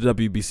 especially the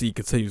WBC,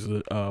 continues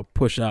to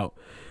push out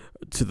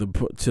to the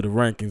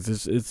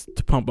rankings. It's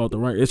to pump out the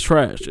rank. It's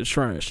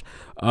trash.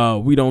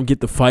 We don't get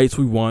the fights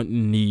we want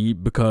and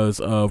need because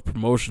of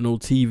promotional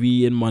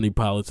TV and money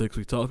politics.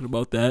 We talking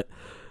about that.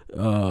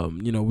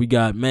 We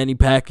got Manny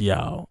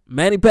Pacquiao.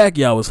 Manny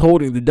Pacquiao is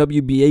holding the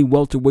WBA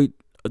welterweight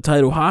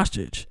title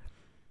hostage,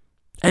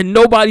 and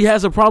nobody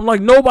has a problem.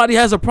 Like, nobody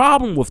has a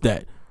problem with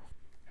that.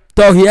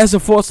 Dog, he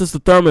hasn't fought since the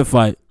Thurman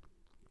fight.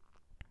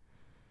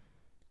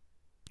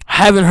 I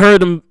haven't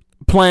heard him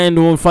plan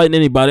on fighting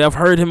anybody. I've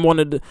heard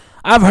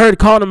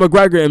Conor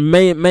McGregor and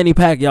Manny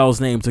Pacquiao's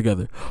name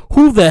together.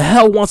 Who the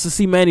hell wants to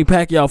see Manny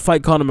Pacquiao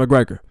fight Conor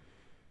McGregor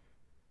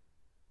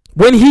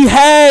when he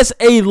has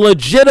a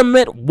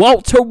legitimate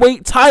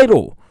welterweight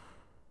title?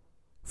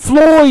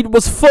 Floyd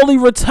was fully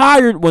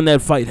retired when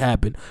that fight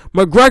happened.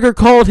 McGregor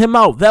called him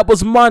out. That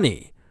was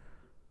money.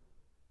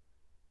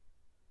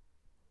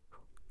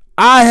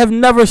 I have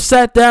never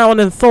sat down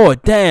and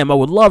thought, damn, I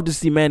would love to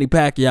see Manny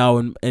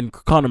Pacquiao and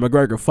Conor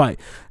McGregor fight.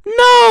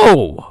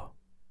 No!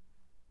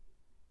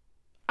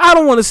 I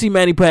don't want to see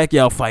Manny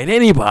Pacquiao fight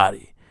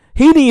anybody.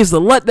 He needs to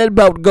let that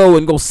belt go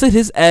and go sit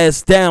his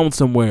ass down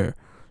somewhere.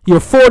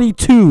 You're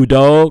 42,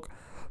 dog.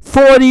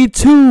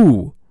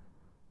 42.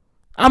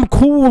 I'm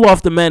cool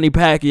off the Manny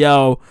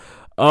Pacquiao,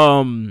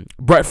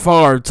 Brett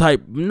Favre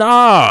type.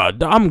 Nah,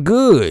 I'm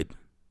good.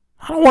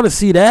 I don't want to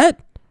see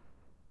that.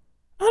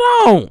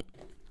 I don't.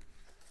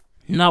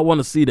 Not want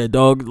to see that,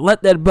 dog.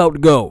 Let that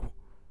belt go.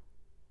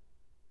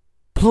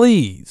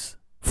 Please.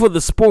 For the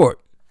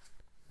sport.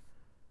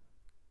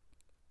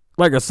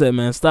 Like I said,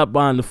 man, stop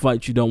buying the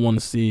fights you don't want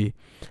to see.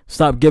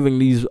 Stop giving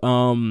these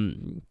stop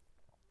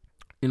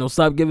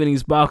giving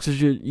these boxers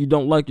you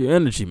don't like your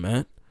energy,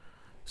 man.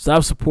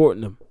 Stop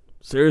supporting them.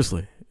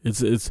 Seriously.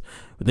 It's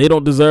they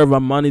don't deserve our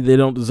money, they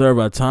don't deserve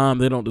our time,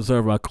 they don't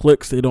deserve our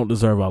clicks, they don't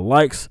deserve our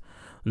likes.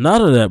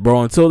 None of that,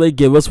 bro, until they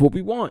give us what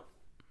we want.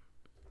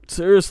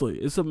 Seriously,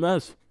 it's a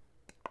mess.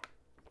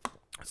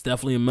 It's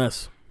definitely a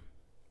mess.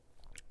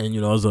 And,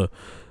 as a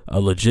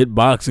legit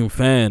boxing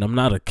fan, I'm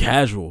not a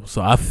casual,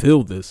 so I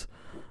feel this.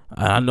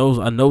 I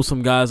know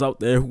some guys out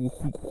there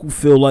who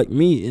feel like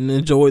me and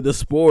enjoy the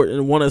sport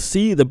and want to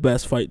see the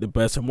best fight the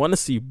best and want to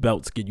see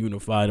belts get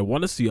unified and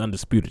want to see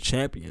undisputed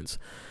champions.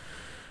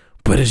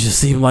 But it just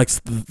seems like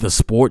the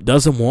sport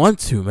doesn't want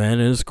to, man.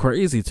 And it's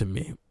crazy to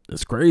me.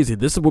 It's crazy.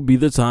 This would be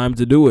the time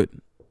to do it.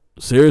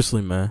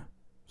 Seriously, man.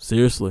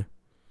 Seriously.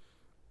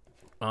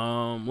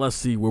 Let's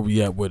see where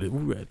we at with it.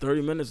 We're at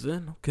 30 minutes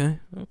in. Okay.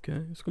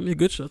 It's gonna be a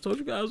good show. I told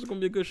you guys it's gonna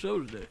be a good show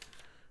today.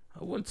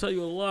 I wouldn't tell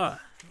you a lie.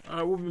 All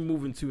right, what we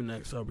moving to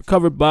next? We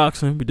covered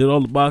boxing. We did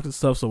all the boxing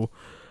stuff. So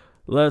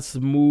let's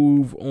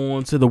move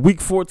on to the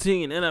Week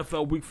 14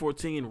 NFL Week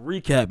 14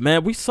 recap.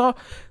 Man, we saw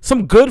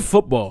some good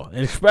football,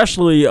 and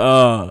especially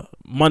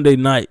Monday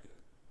night.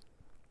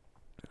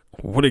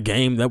 What a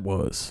game that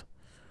was!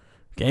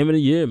 Game of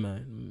the year,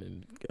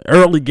 man.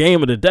 Early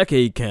game of the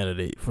decade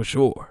candidate for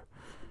sure.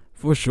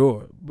 For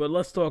sure. But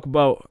let's talk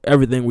about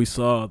everything we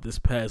saw this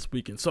past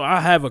weekend. So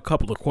I have a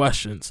couple of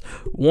questions.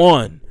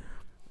 One,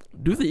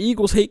 do the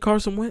Eagles hate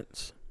Carson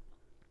Wentz?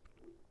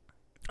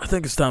 I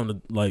think it's time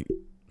to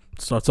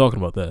start talking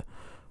about that.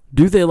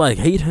 Do they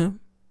hate him?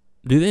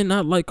 Do they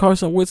not like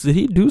Carson Wentz? Did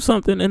he do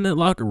something in that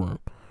locker room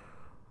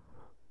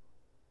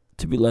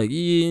to be like,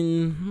 yeah,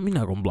 we're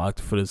not gonna block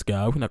for this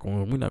guy. We're not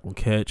gonna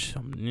catch.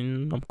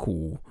 I'm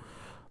cool.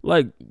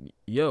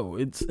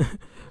 It's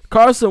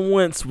Carson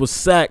Wentz was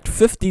sacked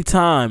 50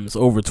 times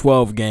over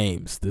 12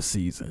 games this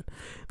season.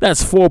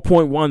 That's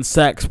 4.1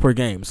 sacks per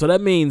game. So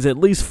that means at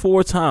least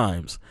 4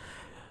 times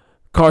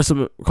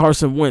Carson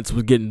Wentz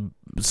was getting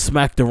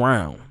smacked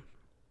around.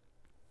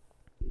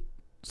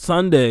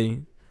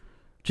 Sunday,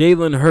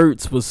 Jalen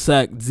Hurts was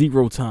sacked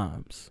 0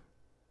 times.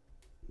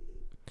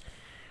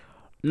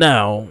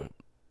 Now,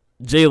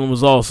 Jalen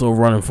was also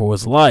running for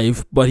his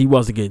life, but he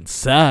wasn't getting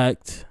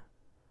sacked.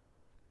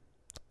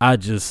 I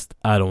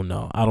don't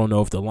know. I don't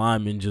know if the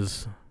lineman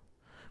just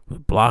was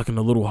blocking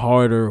a little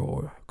harder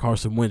or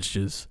Carson Wentz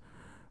just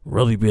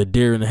really be a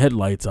deer in the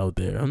headlights out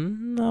there. I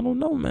don't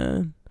know,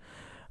 man.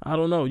 I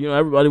don't know.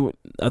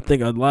 I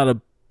think a lot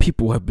of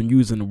people have been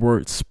using the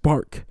word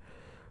spark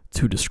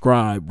to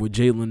describe what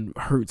Jalen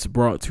Hurts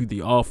brought to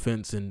the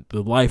offense and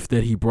the life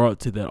that he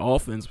brought to that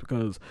offense,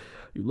 because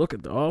you look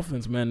at the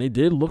offense, man, they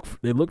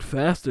looked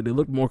faster. They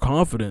looked more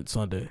confident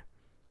Sunday.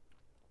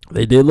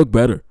 They did look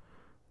better.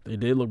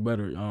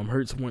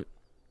 Hurts went,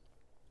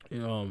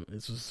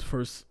 it's his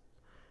first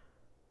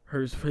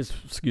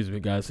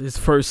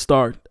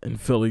start in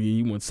Philly.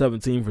 He went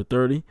 17 for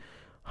 30,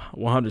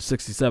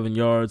 167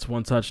 yards,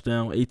 1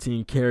 touchdown,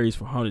 18 carries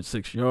for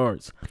 106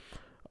 yards.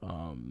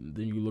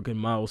 Then you look at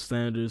Miles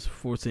Sanders,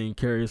 14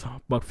 carries,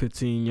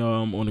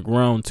 $115 on the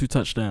ground, 2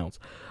 touchdowns.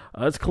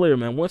 It's clear,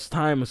 man. Once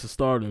time is to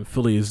start in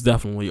Philly is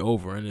definitely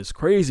over, and it's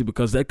crazy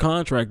because that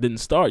contract didn't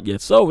start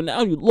yet. So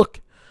now you look.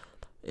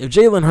 If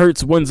Jalen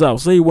Hurts wins out,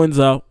 say he wins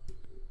out,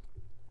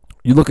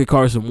 you look at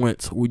Carson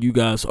Wentz, who you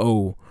guys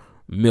owe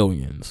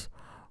millions.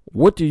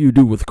 What do you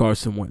do with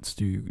Carson Wentz?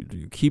 Do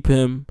you keep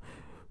him?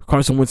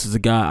 Carson Wentz is a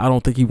guy, I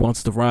don't think he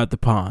wants to ride the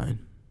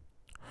pine.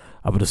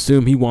 I would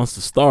assume he wants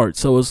to start.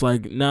 So it's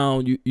like now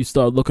you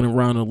start looking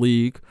around the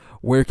league.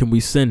 Where can we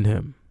send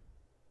him?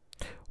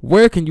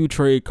 Where can you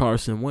trade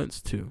Carson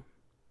Wentz to?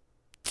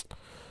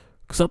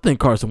 Because I think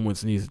Carson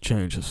Wentz needs a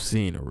change of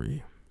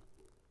scenery.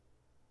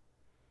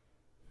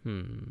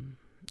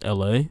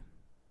 LA,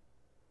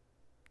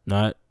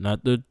 not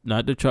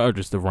the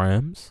Chargers, the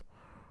Rams.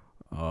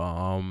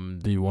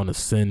 Do you want to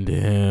send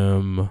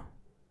him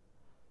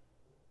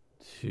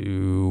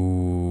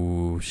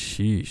to?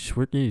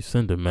 Where can you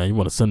send him, man? You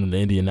want to send him to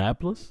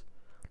Indianapolis?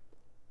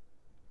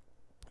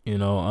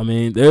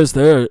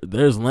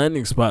 There's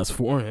landing spots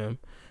for him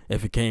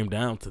if it came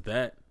down to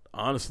that.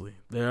 Honestly,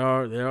 there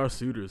are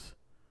suitors.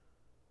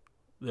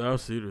 There are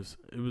suitors.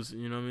 It was,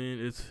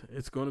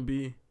 it's gonna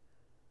be.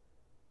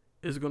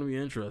 It's going to be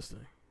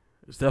interesting.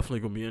 It's definitely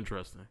going to be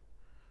interesting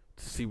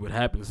to see what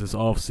happens this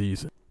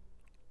offseason.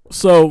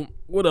 So,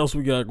 what else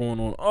we got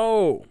going on?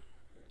 Oh,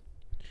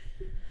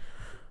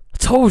 I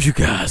told you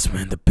guys,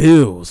 man. The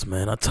Bills,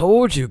 man. I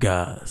told you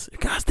guys. You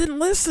guys didn't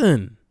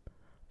listen.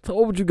 I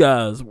told you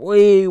guys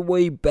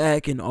way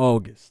back in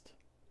August.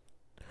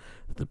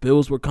 The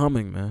Bills were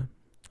coming, man.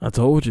 I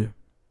told you,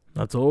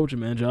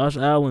 man. Josh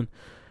Allen,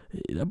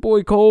 that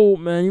boy cold,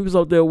 man. He was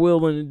out there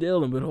wheeling and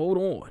dealing, but hold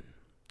on.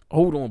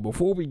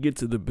 Before we get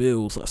to the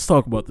Bills, let's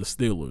talk about the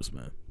Steelers,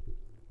 man.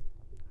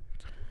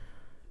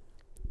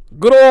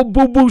 Good old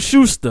Boo Boo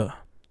Schuster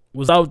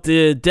was out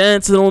there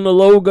dancing on the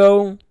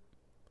logo,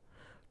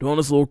 doing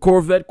this little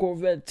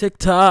Corvette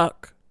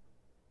TikTok.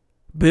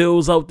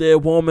 Bills out there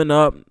warming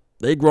up.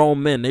 They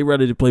grown men. They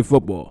ready to play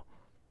football.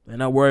 They're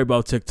not worried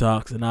about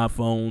TikToks and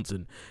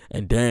iPhones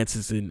and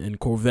dances and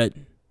Corvette.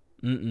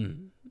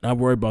 Not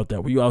worried about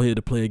that. We out here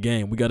to play a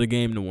game. We got a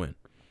game to win.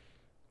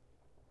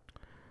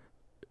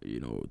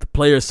 The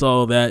players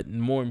saw that,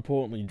 and more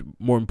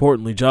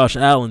importantly, Josh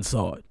Allen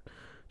saw it.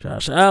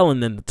 Josh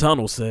Allen in the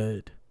tunnel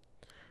said,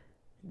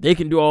 they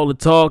can do all the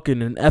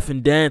talking and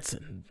effing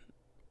dancing,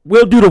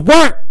 We'll do the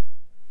work.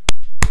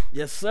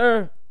 Yes,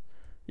 sir.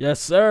 Yes,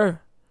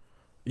 sir.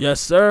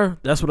 Yes, sir.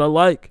 That's what I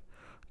like.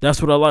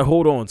 That's what I like.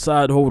 Hold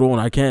on.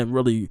 I can't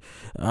really.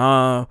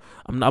 I'm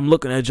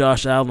looking at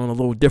Josh Allen a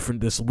little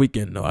different this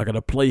weekend, though. I got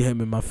to play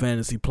him in my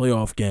fantasy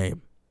playoff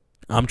game.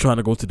 I'm trying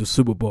to go to the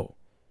Super Bowl.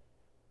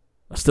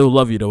 I still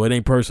love you, though. It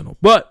ain't personal.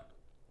 But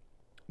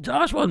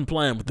Josh wasn't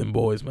playing with them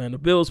boys, man. The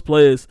Bills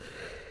players,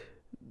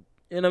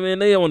 and I mean,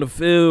 they on the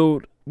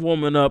field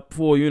warming up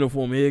for a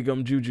uniform. Here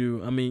come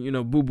Juju. I mean,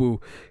 Boo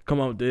Boo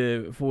come out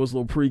there for his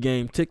little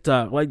pregame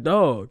TikTok. Like,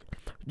 dog,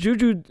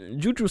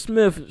 Juju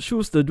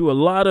Smith-Schuster do a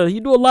lot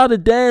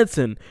of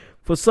dancing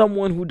for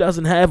someone who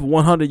doesn't have a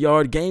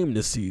 100-yard game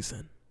this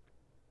season.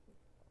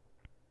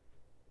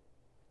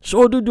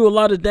 Sure do a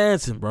lot of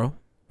dancing, bro.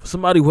 For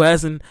somebody who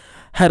hasn't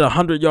had a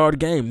 100-yard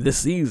game this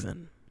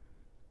season.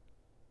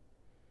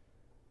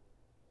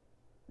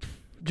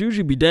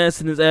 Juju be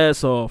dancing his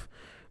ass off,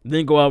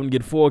 then go out and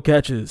get 4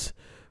 catches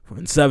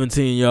for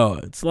 17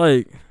 yards.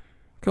 Like,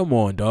 come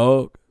on,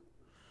 dog.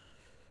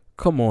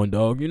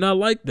 You're not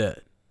like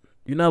that.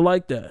 You're not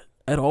like that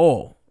at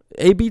all.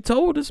 AB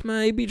told us,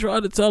 man. AB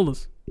tried to tell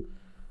us.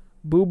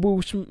 Boo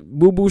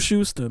Boo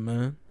Schuster,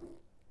 man.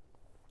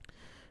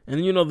 And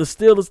the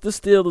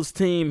Steelers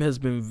team has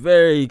been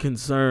very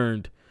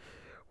concerned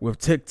with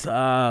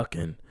TikTok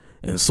and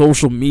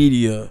social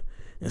media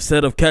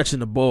instead of catching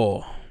the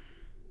ball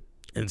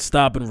and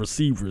stopping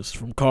receivers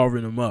from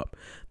carving them up.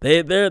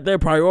 Their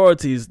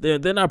priorities, they're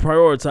not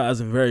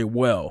prioritizing very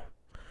well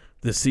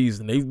this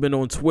season. They've been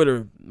on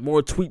Twitter,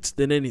 more tweets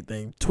than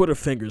anything. Twitter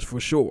fingers for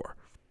sure.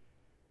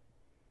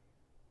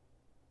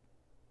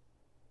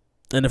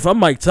 And if I'm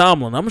Mike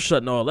Tomlin, I'm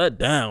shutting all that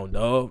down,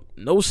 dog.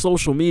 No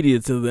social media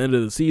till the end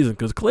of the season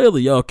because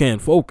clearly y'all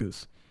can't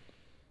focus.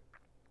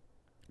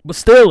 But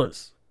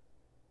Steelers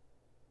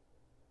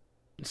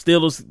fans,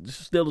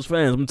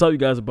 I'm going to tell you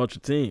guys about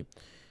your team.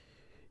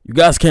 You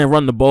guys can't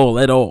run the ball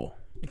at all.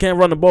 You can't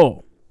run the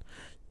ball.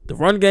 The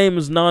run game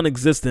is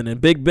non-existent,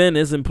 and Big Ben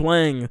isn't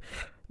playing.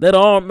 That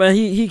arm, man,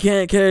 he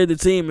can't carry the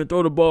team and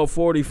throw the ball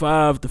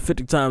 45 to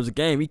 50 times a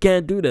game. He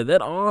can't do that.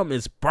 That arm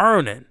is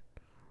burning.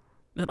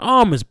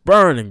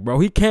 Bro.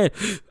 He can't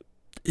do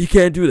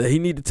that.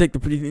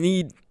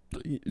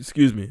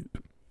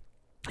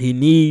 He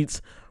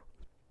needs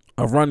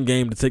a run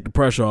game to take the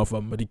pressure off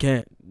of him, but he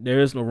can't. There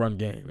is no run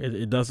game.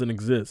 It doesn't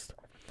exist.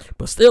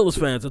 But Steelers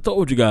fans, I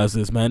told you guys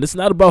this, man. It's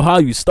not about how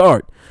you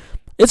start.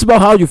 It's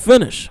about how you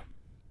finish.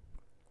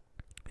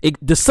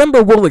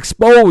 December will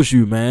expose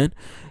you, man.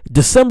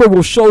 December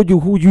will show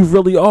you who you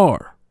really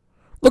are.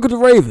 Look at the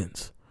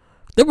Ravens.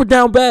 They were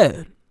down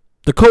bad.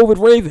 The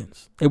COVID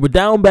Ravens. They were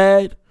down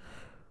bad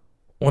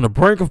on the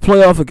brink of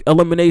playoff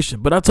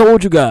elimination. But I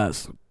told you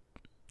guys,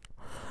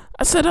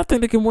 I said I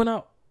think they can win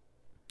out.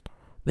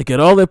 They get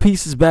all their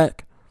pieces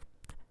back.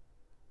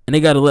 And they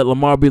got to let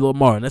Lamar be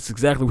Lamar. And that's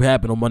exactly what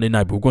happened on Monday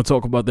night. But we're going to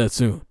talk about that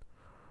soon.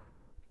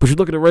 But you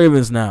look at the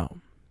Ravens now.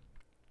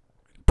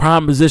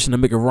 Prime position to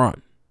make a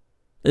run.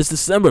 It's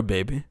December,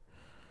 baby.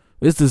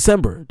 It's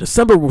December.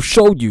 December will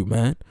show you,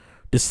 man.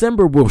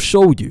 December will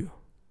show you.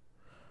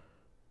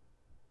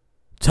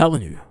 I'm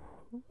telling you.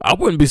 I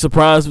wouldn't be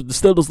surprised if the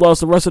Steelers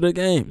lost the rest of their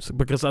games.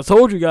 Because I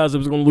told you guys it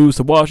was going to lose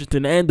to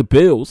Washington and the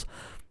Bills.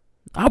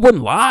 I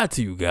wouldn't lie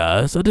to you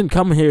guys. I didn't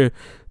come here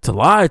to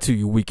lie to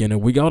you week in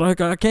and week out.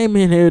 I came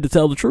in here to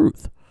tell the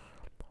truth.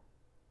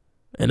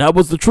 And that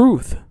was the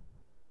truth.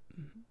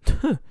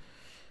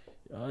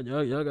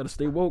 Y'all got to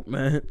stay woke,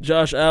 man.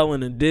 Josh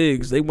Allen and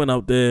Diggs, they went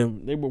out there.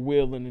 They were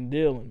wheeling and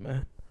dealing,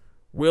 man.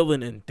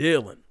 Wheeling and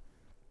dealing.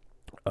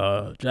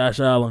 Josh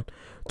Allen,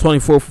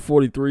 24 for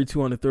 43,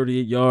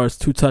 238 yards,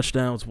 2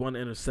 touchdowns, 1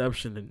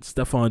 interception. And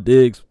Stephon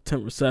Diggs,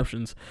 10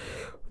 receptions,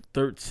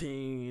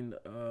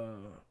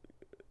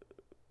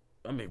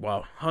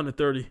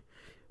 130,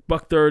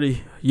 $130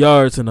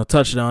 yards and a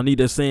touchdown. I need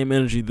that same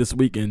energy this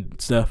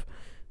weekend, Steph.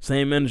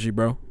 Same energy,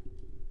 bro.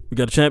 We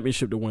got a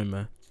championship to win,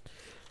 man.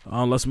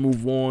 Let's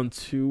move on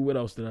to what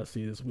else did I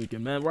see this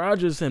weekend, man?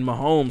 Rodgers and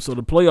Mahomes. So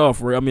the the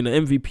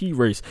MVP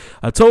race.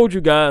 I told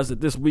you guys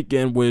that this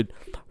weekend would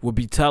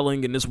be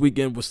telling, and this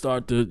weekend would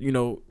start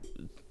to,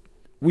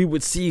 we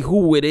would see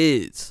who it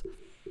is.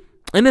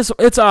 And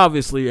it's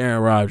obviously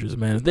Aaron Rodgers,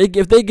 man. If they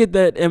get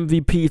that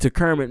MVP to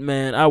Kermit,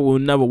 man, I will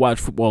never watch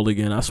football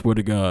again. I swear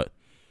to God.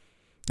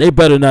 They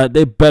better not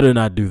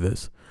do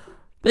this.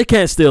 They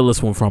can't steal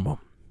this one from him.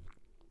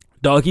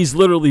 Dog, he's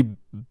literally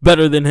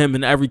better than him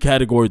in every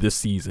category this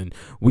season.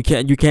 You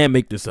can't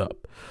make this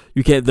up.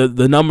 You can't.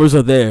 The numbers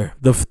are there.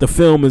 The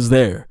film is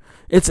there.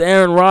 It's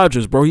Aaron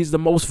Rodgers, bro. He's the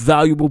most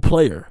valuable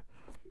player.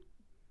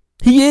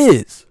 He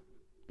is.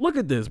 Look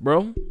at this,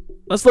 bro.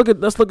 Let's look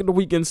at the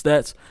weekend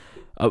stats.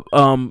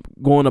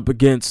 Going up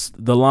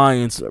against the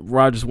Lions,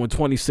 Rodgers went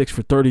 26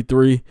 for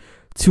 33,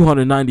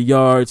 290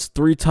 yards,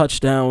 3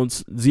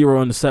 touchdowns,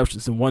 0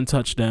 interceptions, and 1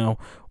 touchdown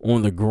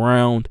on the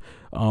ground.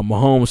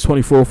 Mahomes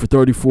 24 for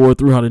 34,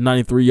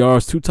 393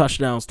 yards, 2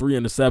 touchdowns, 3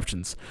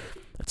 interceptions.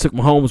 It took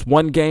Mahomes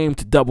 1 game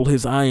to double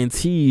his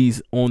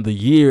INTs on the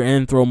year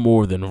and throw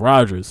more than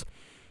Rodgers.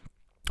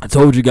 I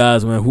told you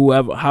guys, man,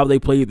 how they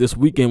played this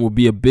weekend will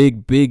be a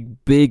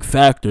big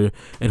factor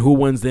in who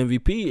wins the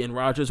MVP. And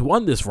Rodgers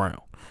won this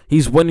round.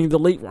 He's winning the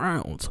late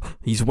rounds.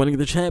 He's winning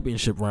the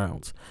championship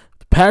rounds.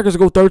 The Packers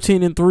go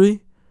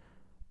 13-3.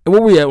 And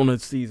what we at on the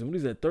season? What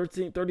is that?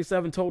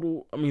 37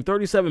 total.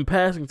 37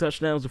 passing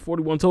touchdowns to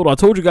 41 total. I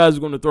told you guys we're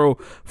going to throw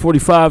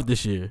 45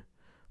 this year.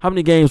 How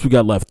many games we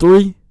got left?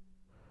 3?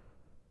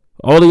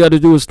 All they got to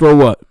do is throw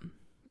what?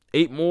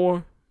 8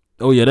 more?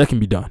 Oh, yeah, that can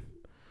be done.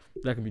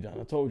 That can be done.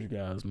 I told you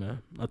guys,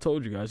 man. I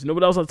told you guys. You know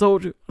what else I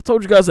told you? I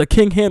told you guys that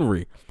King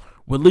Henry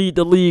would lead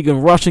the league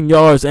in rushing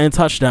yards and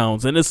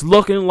touchdowns. And it's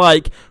looking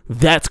like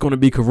that's going to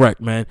be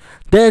correct, man.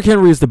 Derrick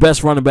Henry is the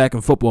best running back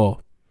in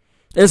football.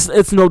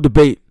 It's no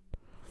debate.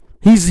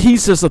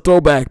 He's just a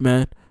throwback,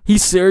 man.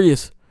 He's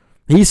serious.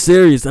 He's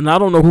serious. And I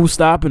don't know who's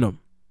stopping him.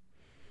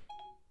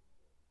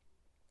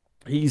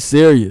 He's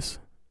serious.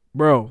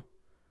 Bro.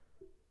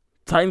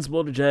 Titans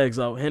blow the Jags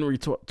out. Henry,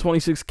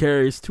 26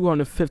 carries,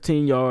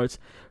 215 yards,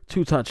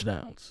 2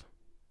 touchdowns.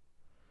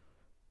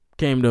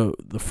 Came to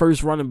the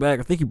first running back.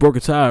 I think he broke a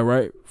tie,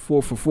 right?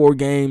 4 for 4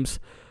 games,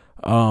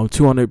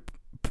 200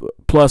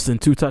 plus and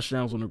 2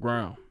 touchdowns on the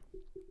ground.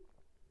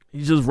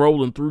 He's just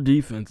rolling through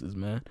defenses,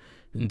 man.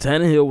 And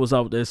Tannehill was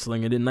out there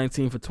slinging it.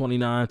 19 for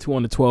 29,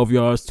 212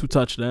 yards, 2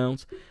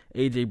 touchdowns.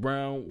 A.J.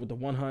 Brown with the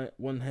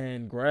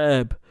one-hand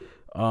grab.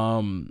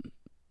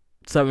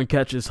 7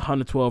 catches,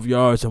 112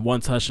 yards, and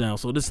 1 touchdown.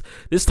 So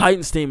this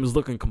Titans team is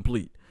looking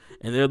complete.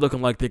 And they're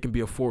looking like they can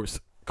be a force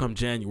come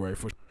January.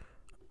 It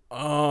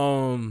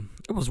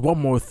was one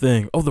more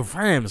thing. Oh, the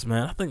Rams,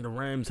 man. I think the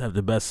Rams have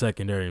the best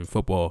secondary in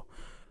football.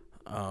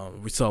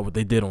 We saw what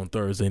they did on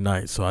Thursday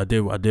night. So I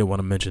did want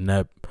to mention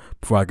that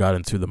before I got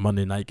into the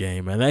Monday night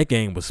game. Man, that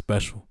game was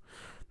special.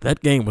 That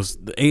game was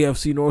the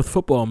AFC North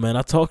football, man.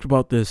 I talked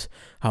about this,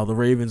 how the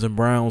Ravens and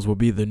Browns will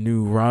be the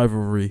new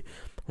rivalry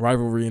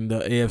in the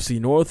AFC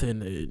North,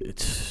 and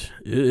it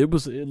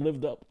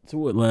lived up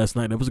to it last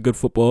night. That was a good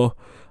football.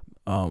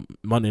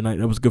 Monday night,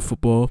 that was good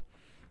football.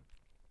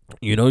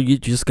 You know, you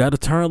just got to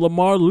turn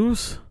Lamar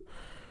loose.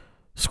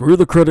 Screw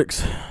the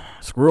critics.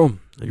 Screw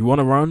them. If you want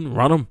to run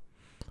them.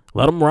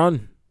 Let him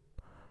run.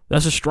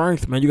 That's his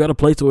strength, man. You got to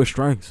play to his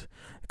strengths,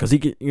 because he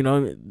can. You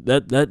know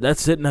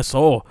that's it, and that's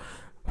all.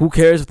 Who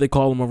cares if they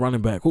call him a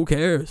running back? Who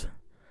cares?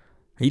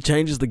 He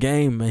changes the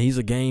game, man. He's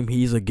a gamer.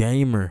 He's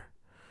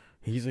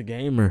a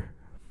gamer.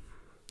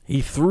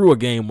 He threw a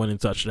game-winning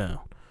touchdown.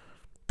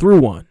 Threw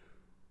one.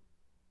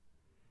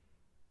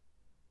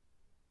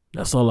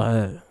 That's all I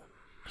had.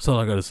 That's all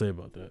I got to say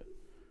about that.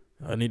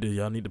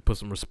 Y'all need to put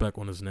some respect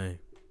on his name.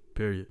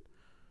 Period.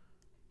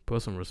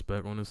 Put some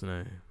respect on his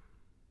name.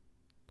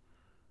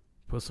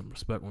 Put some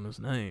respect on his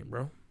name,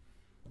 bro.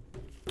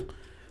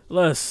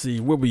 Let's see.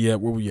 Where we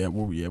at?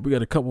 We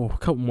got a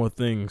couple more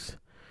things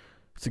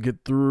to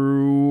get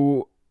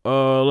through.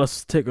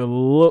 Let's take a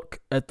look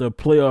at the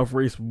playoff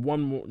race.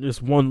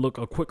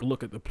 A quick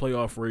look at the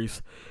playoff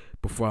race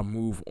before I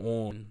move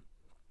on.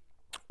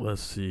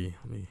 Let's see.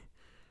 Let me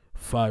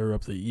fire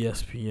up the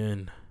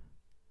ESPN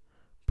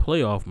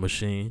playoff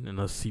machine, and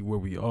let's see where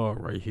we are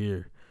right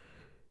here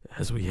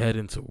as we head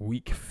into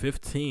week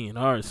 15.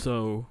 All right,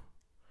 so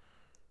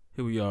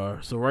here we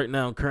are. So right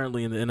now,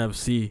 currently in the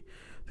NFC,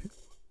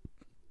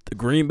 the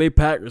Green Bay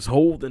Packers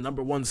hold the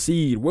number 1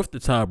 seed with the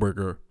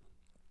tiebreaker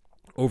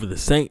over the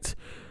Saints.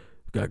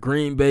 We got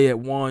Green Bay at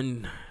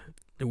 1,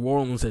 New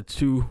Orleans at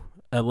 2,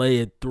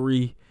 LA at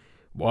 3,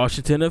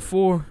 Washington at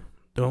 4.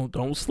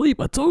 Don't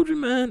sleep. I told you,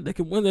 man, they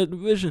can win that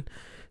division.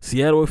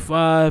 Seattle at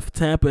 5,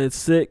 Tampa at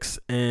 6,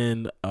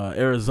 and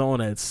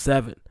Arizona at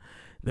 7.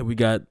 Then we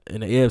got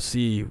in the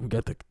AFC, we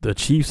got the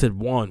Chiefs at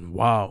 1.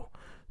 Wow,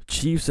 the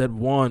Chiefs at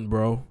 1,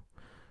 bro.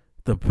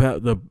 The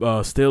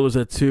Steelers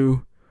at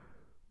 2,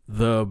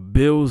 the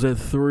Bills at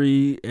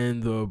 3,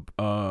 and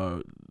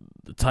the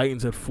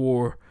Titans at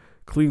 4.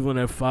 Cleveland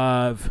at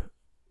 5,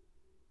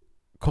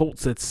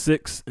 Colts at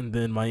 6, and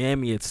then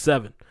Miami at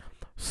 7.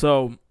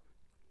 So,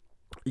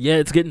 yeah,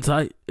 it's getting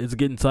tight. It's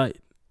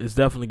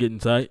definitely getting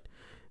tight.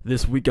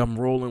 This week I'm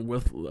rolling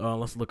with,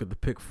 let's look at the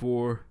pick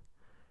 4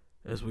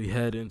 as we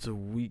head into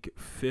week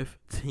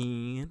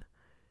 15.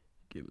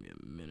 Give me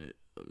a minute.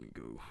 Let me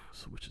go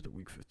switch it to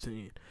week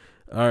 15.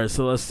 All right,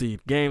 so let's see.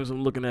 Games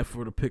I'm looking at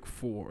for the pick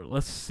 4.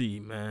 Let's see,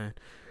 man.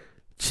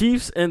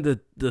 Chiefs and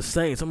the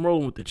Saints. I'm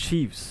rolling with the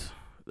Chiefs.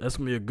 That's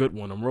going to be a good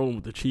one. I'm rolling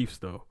with the Chiefs,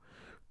 though.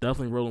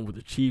 Definitely rolling with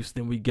the Chiefs.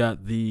 Then we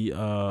got the,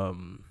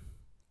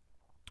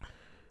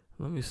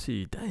 let me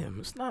see. Damn,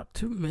 it's not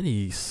too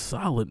many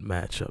solid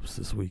matchups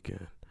this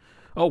weekend.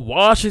 Oh,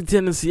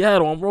 Washington and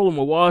Seattle. I'm rolling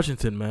with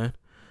Washington, man.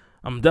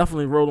 I'm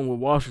definitely rolling with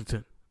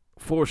Washington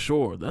for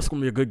sure. That's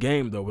going to be a good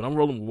game, though. But I'm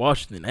rolling with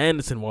Washington.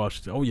 Anderson,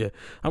 Washington. Oh, yeah.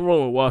 I'm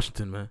rolling with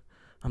Washington, man.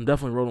 I'm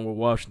definitely rolling with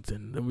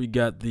Washington. Then we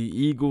got the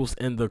Eagles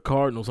and the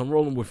Cardinals. I'm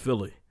rolling with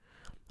Philly.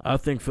 I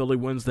think Philly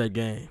wins that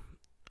game.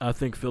 I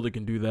think Philly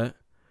can do that.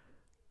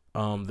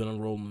 Then I'm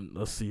rolling.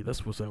 Let's see.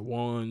 That's what's that?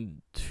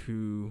 1,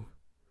 2.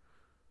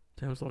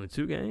 Damn, it's only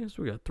 2 games.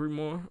 We got 3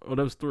 more. Oh,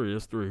 that was 3.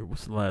 That's 3.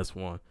 What's the last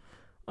one?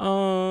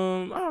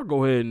 I'll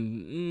go ahead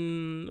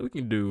and we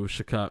can do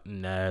Chicago.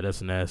 Nah,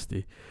 that's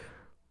nasty.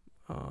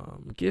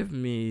 Give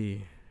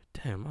me,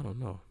 damn, I don't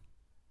know.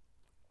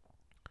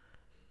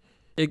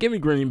 Yeah, give me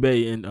Green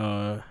Bay and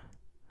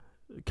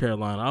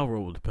Carolina. I'll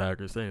roll with the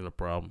Packers. That ain't a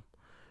problem.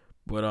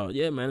 But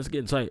yeah, man, it's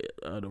getting tight.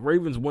 The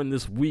Ravens win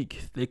this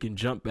week. They can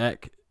jump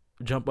up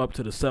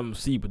to the 7th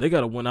seed, but they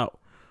gotta win out.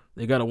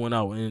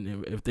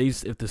 And if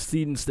the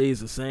seeding stays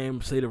the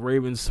same, say the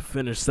Ravens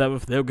finish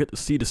 7th, they'll get to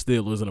see the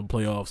Steelers in the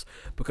playoffs.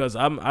 Because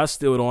I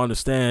still don't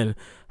understand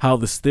how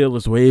the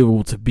Steelers were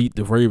able to beat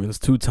the Ravens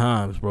 2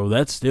 times, bro.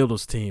 That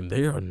Steelers team,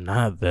 they are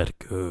not that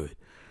good.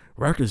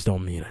 Records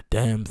don't mean a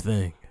damn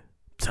thing.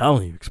 I'm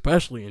telling you,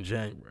 especially in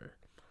January.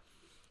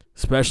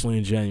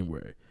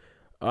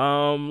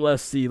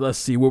 Let's see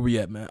where we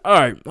at, man. All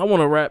right, I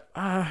want to wrap.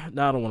 I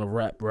don't want to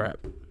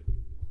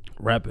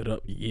wrap it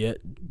up yet.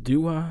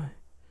 Do I?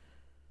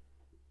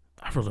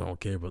 I really don't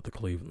care about the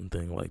Cleveland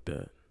thing like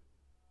that.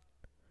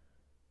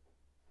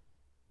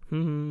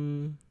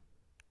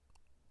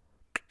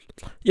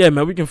 Yeah,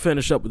 man, we can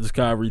finish up with this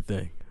Kyrie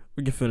thing.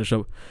 We can finish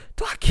up.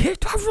 Do I care?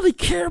 Do I really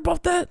care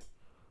about that?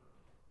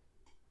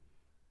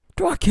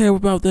 Do I care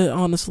about that,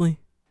 honestly?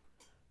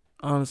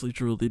 Honestly,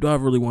 truly, do I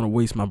really want to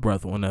waste my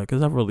breath on that?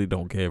 Because I really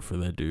don't care for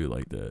that dude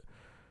like that.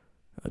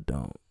 I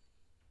don't.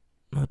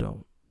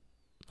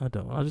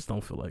 I just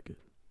don't feel like it.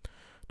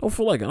 I don't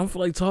feel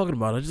like talking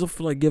about it. I just don't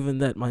feel like giving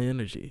that my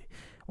energy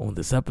on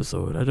this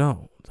episode. I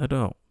don't.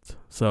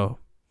 So,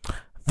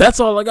 that's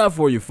all I got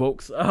for you,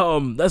 folks.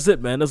 That's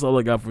it, man. That's all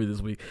I got for you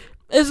this week.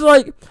 It's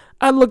like,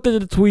 I looked at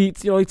the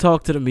tweets. He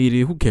talked to the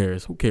media. Who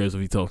cares? Who cares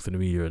if he talks to the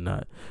media or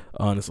not?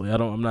 Honestly,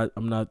 I'm not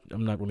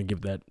going to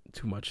give that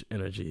too much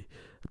energy.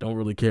 I don't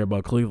really care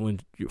about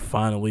Cleveland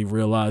finally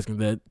realizing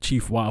that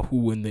Chief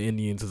Wahoo and the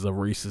Indians is a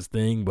racist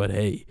thing. But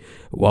hey,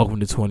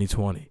 welcome to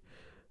 2020.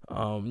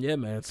 Yeah,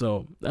 man.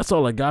 So that's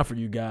all I got for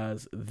you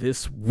guys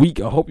this week.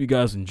 I hope you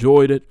guys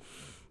enjoyed it.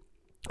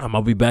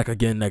 I'll be back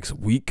again next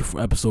week for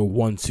episode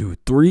 1, 2,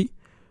 3.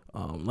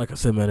 Like I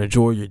said, man,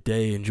 enjoy your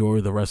day,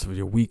 enjoy the rest of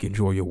your week,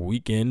 enjoy your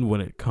weekend when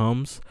it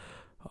comes.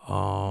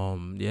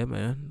 Yeah,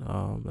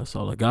 man. That's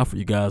all I got for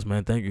you guys,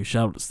 man. Thank you.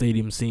 Shout out to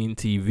Stadium Scene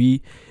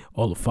TV,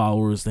 all the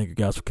followers. Thank you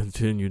guys for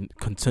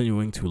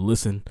continuing to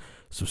listen,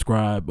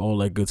 subscribe, all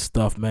that good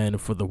stuff, man.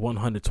 And for the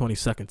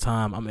 122nd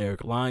time, I'm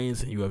Eric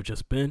Lyons, and you have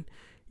just been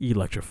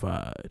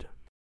electrified.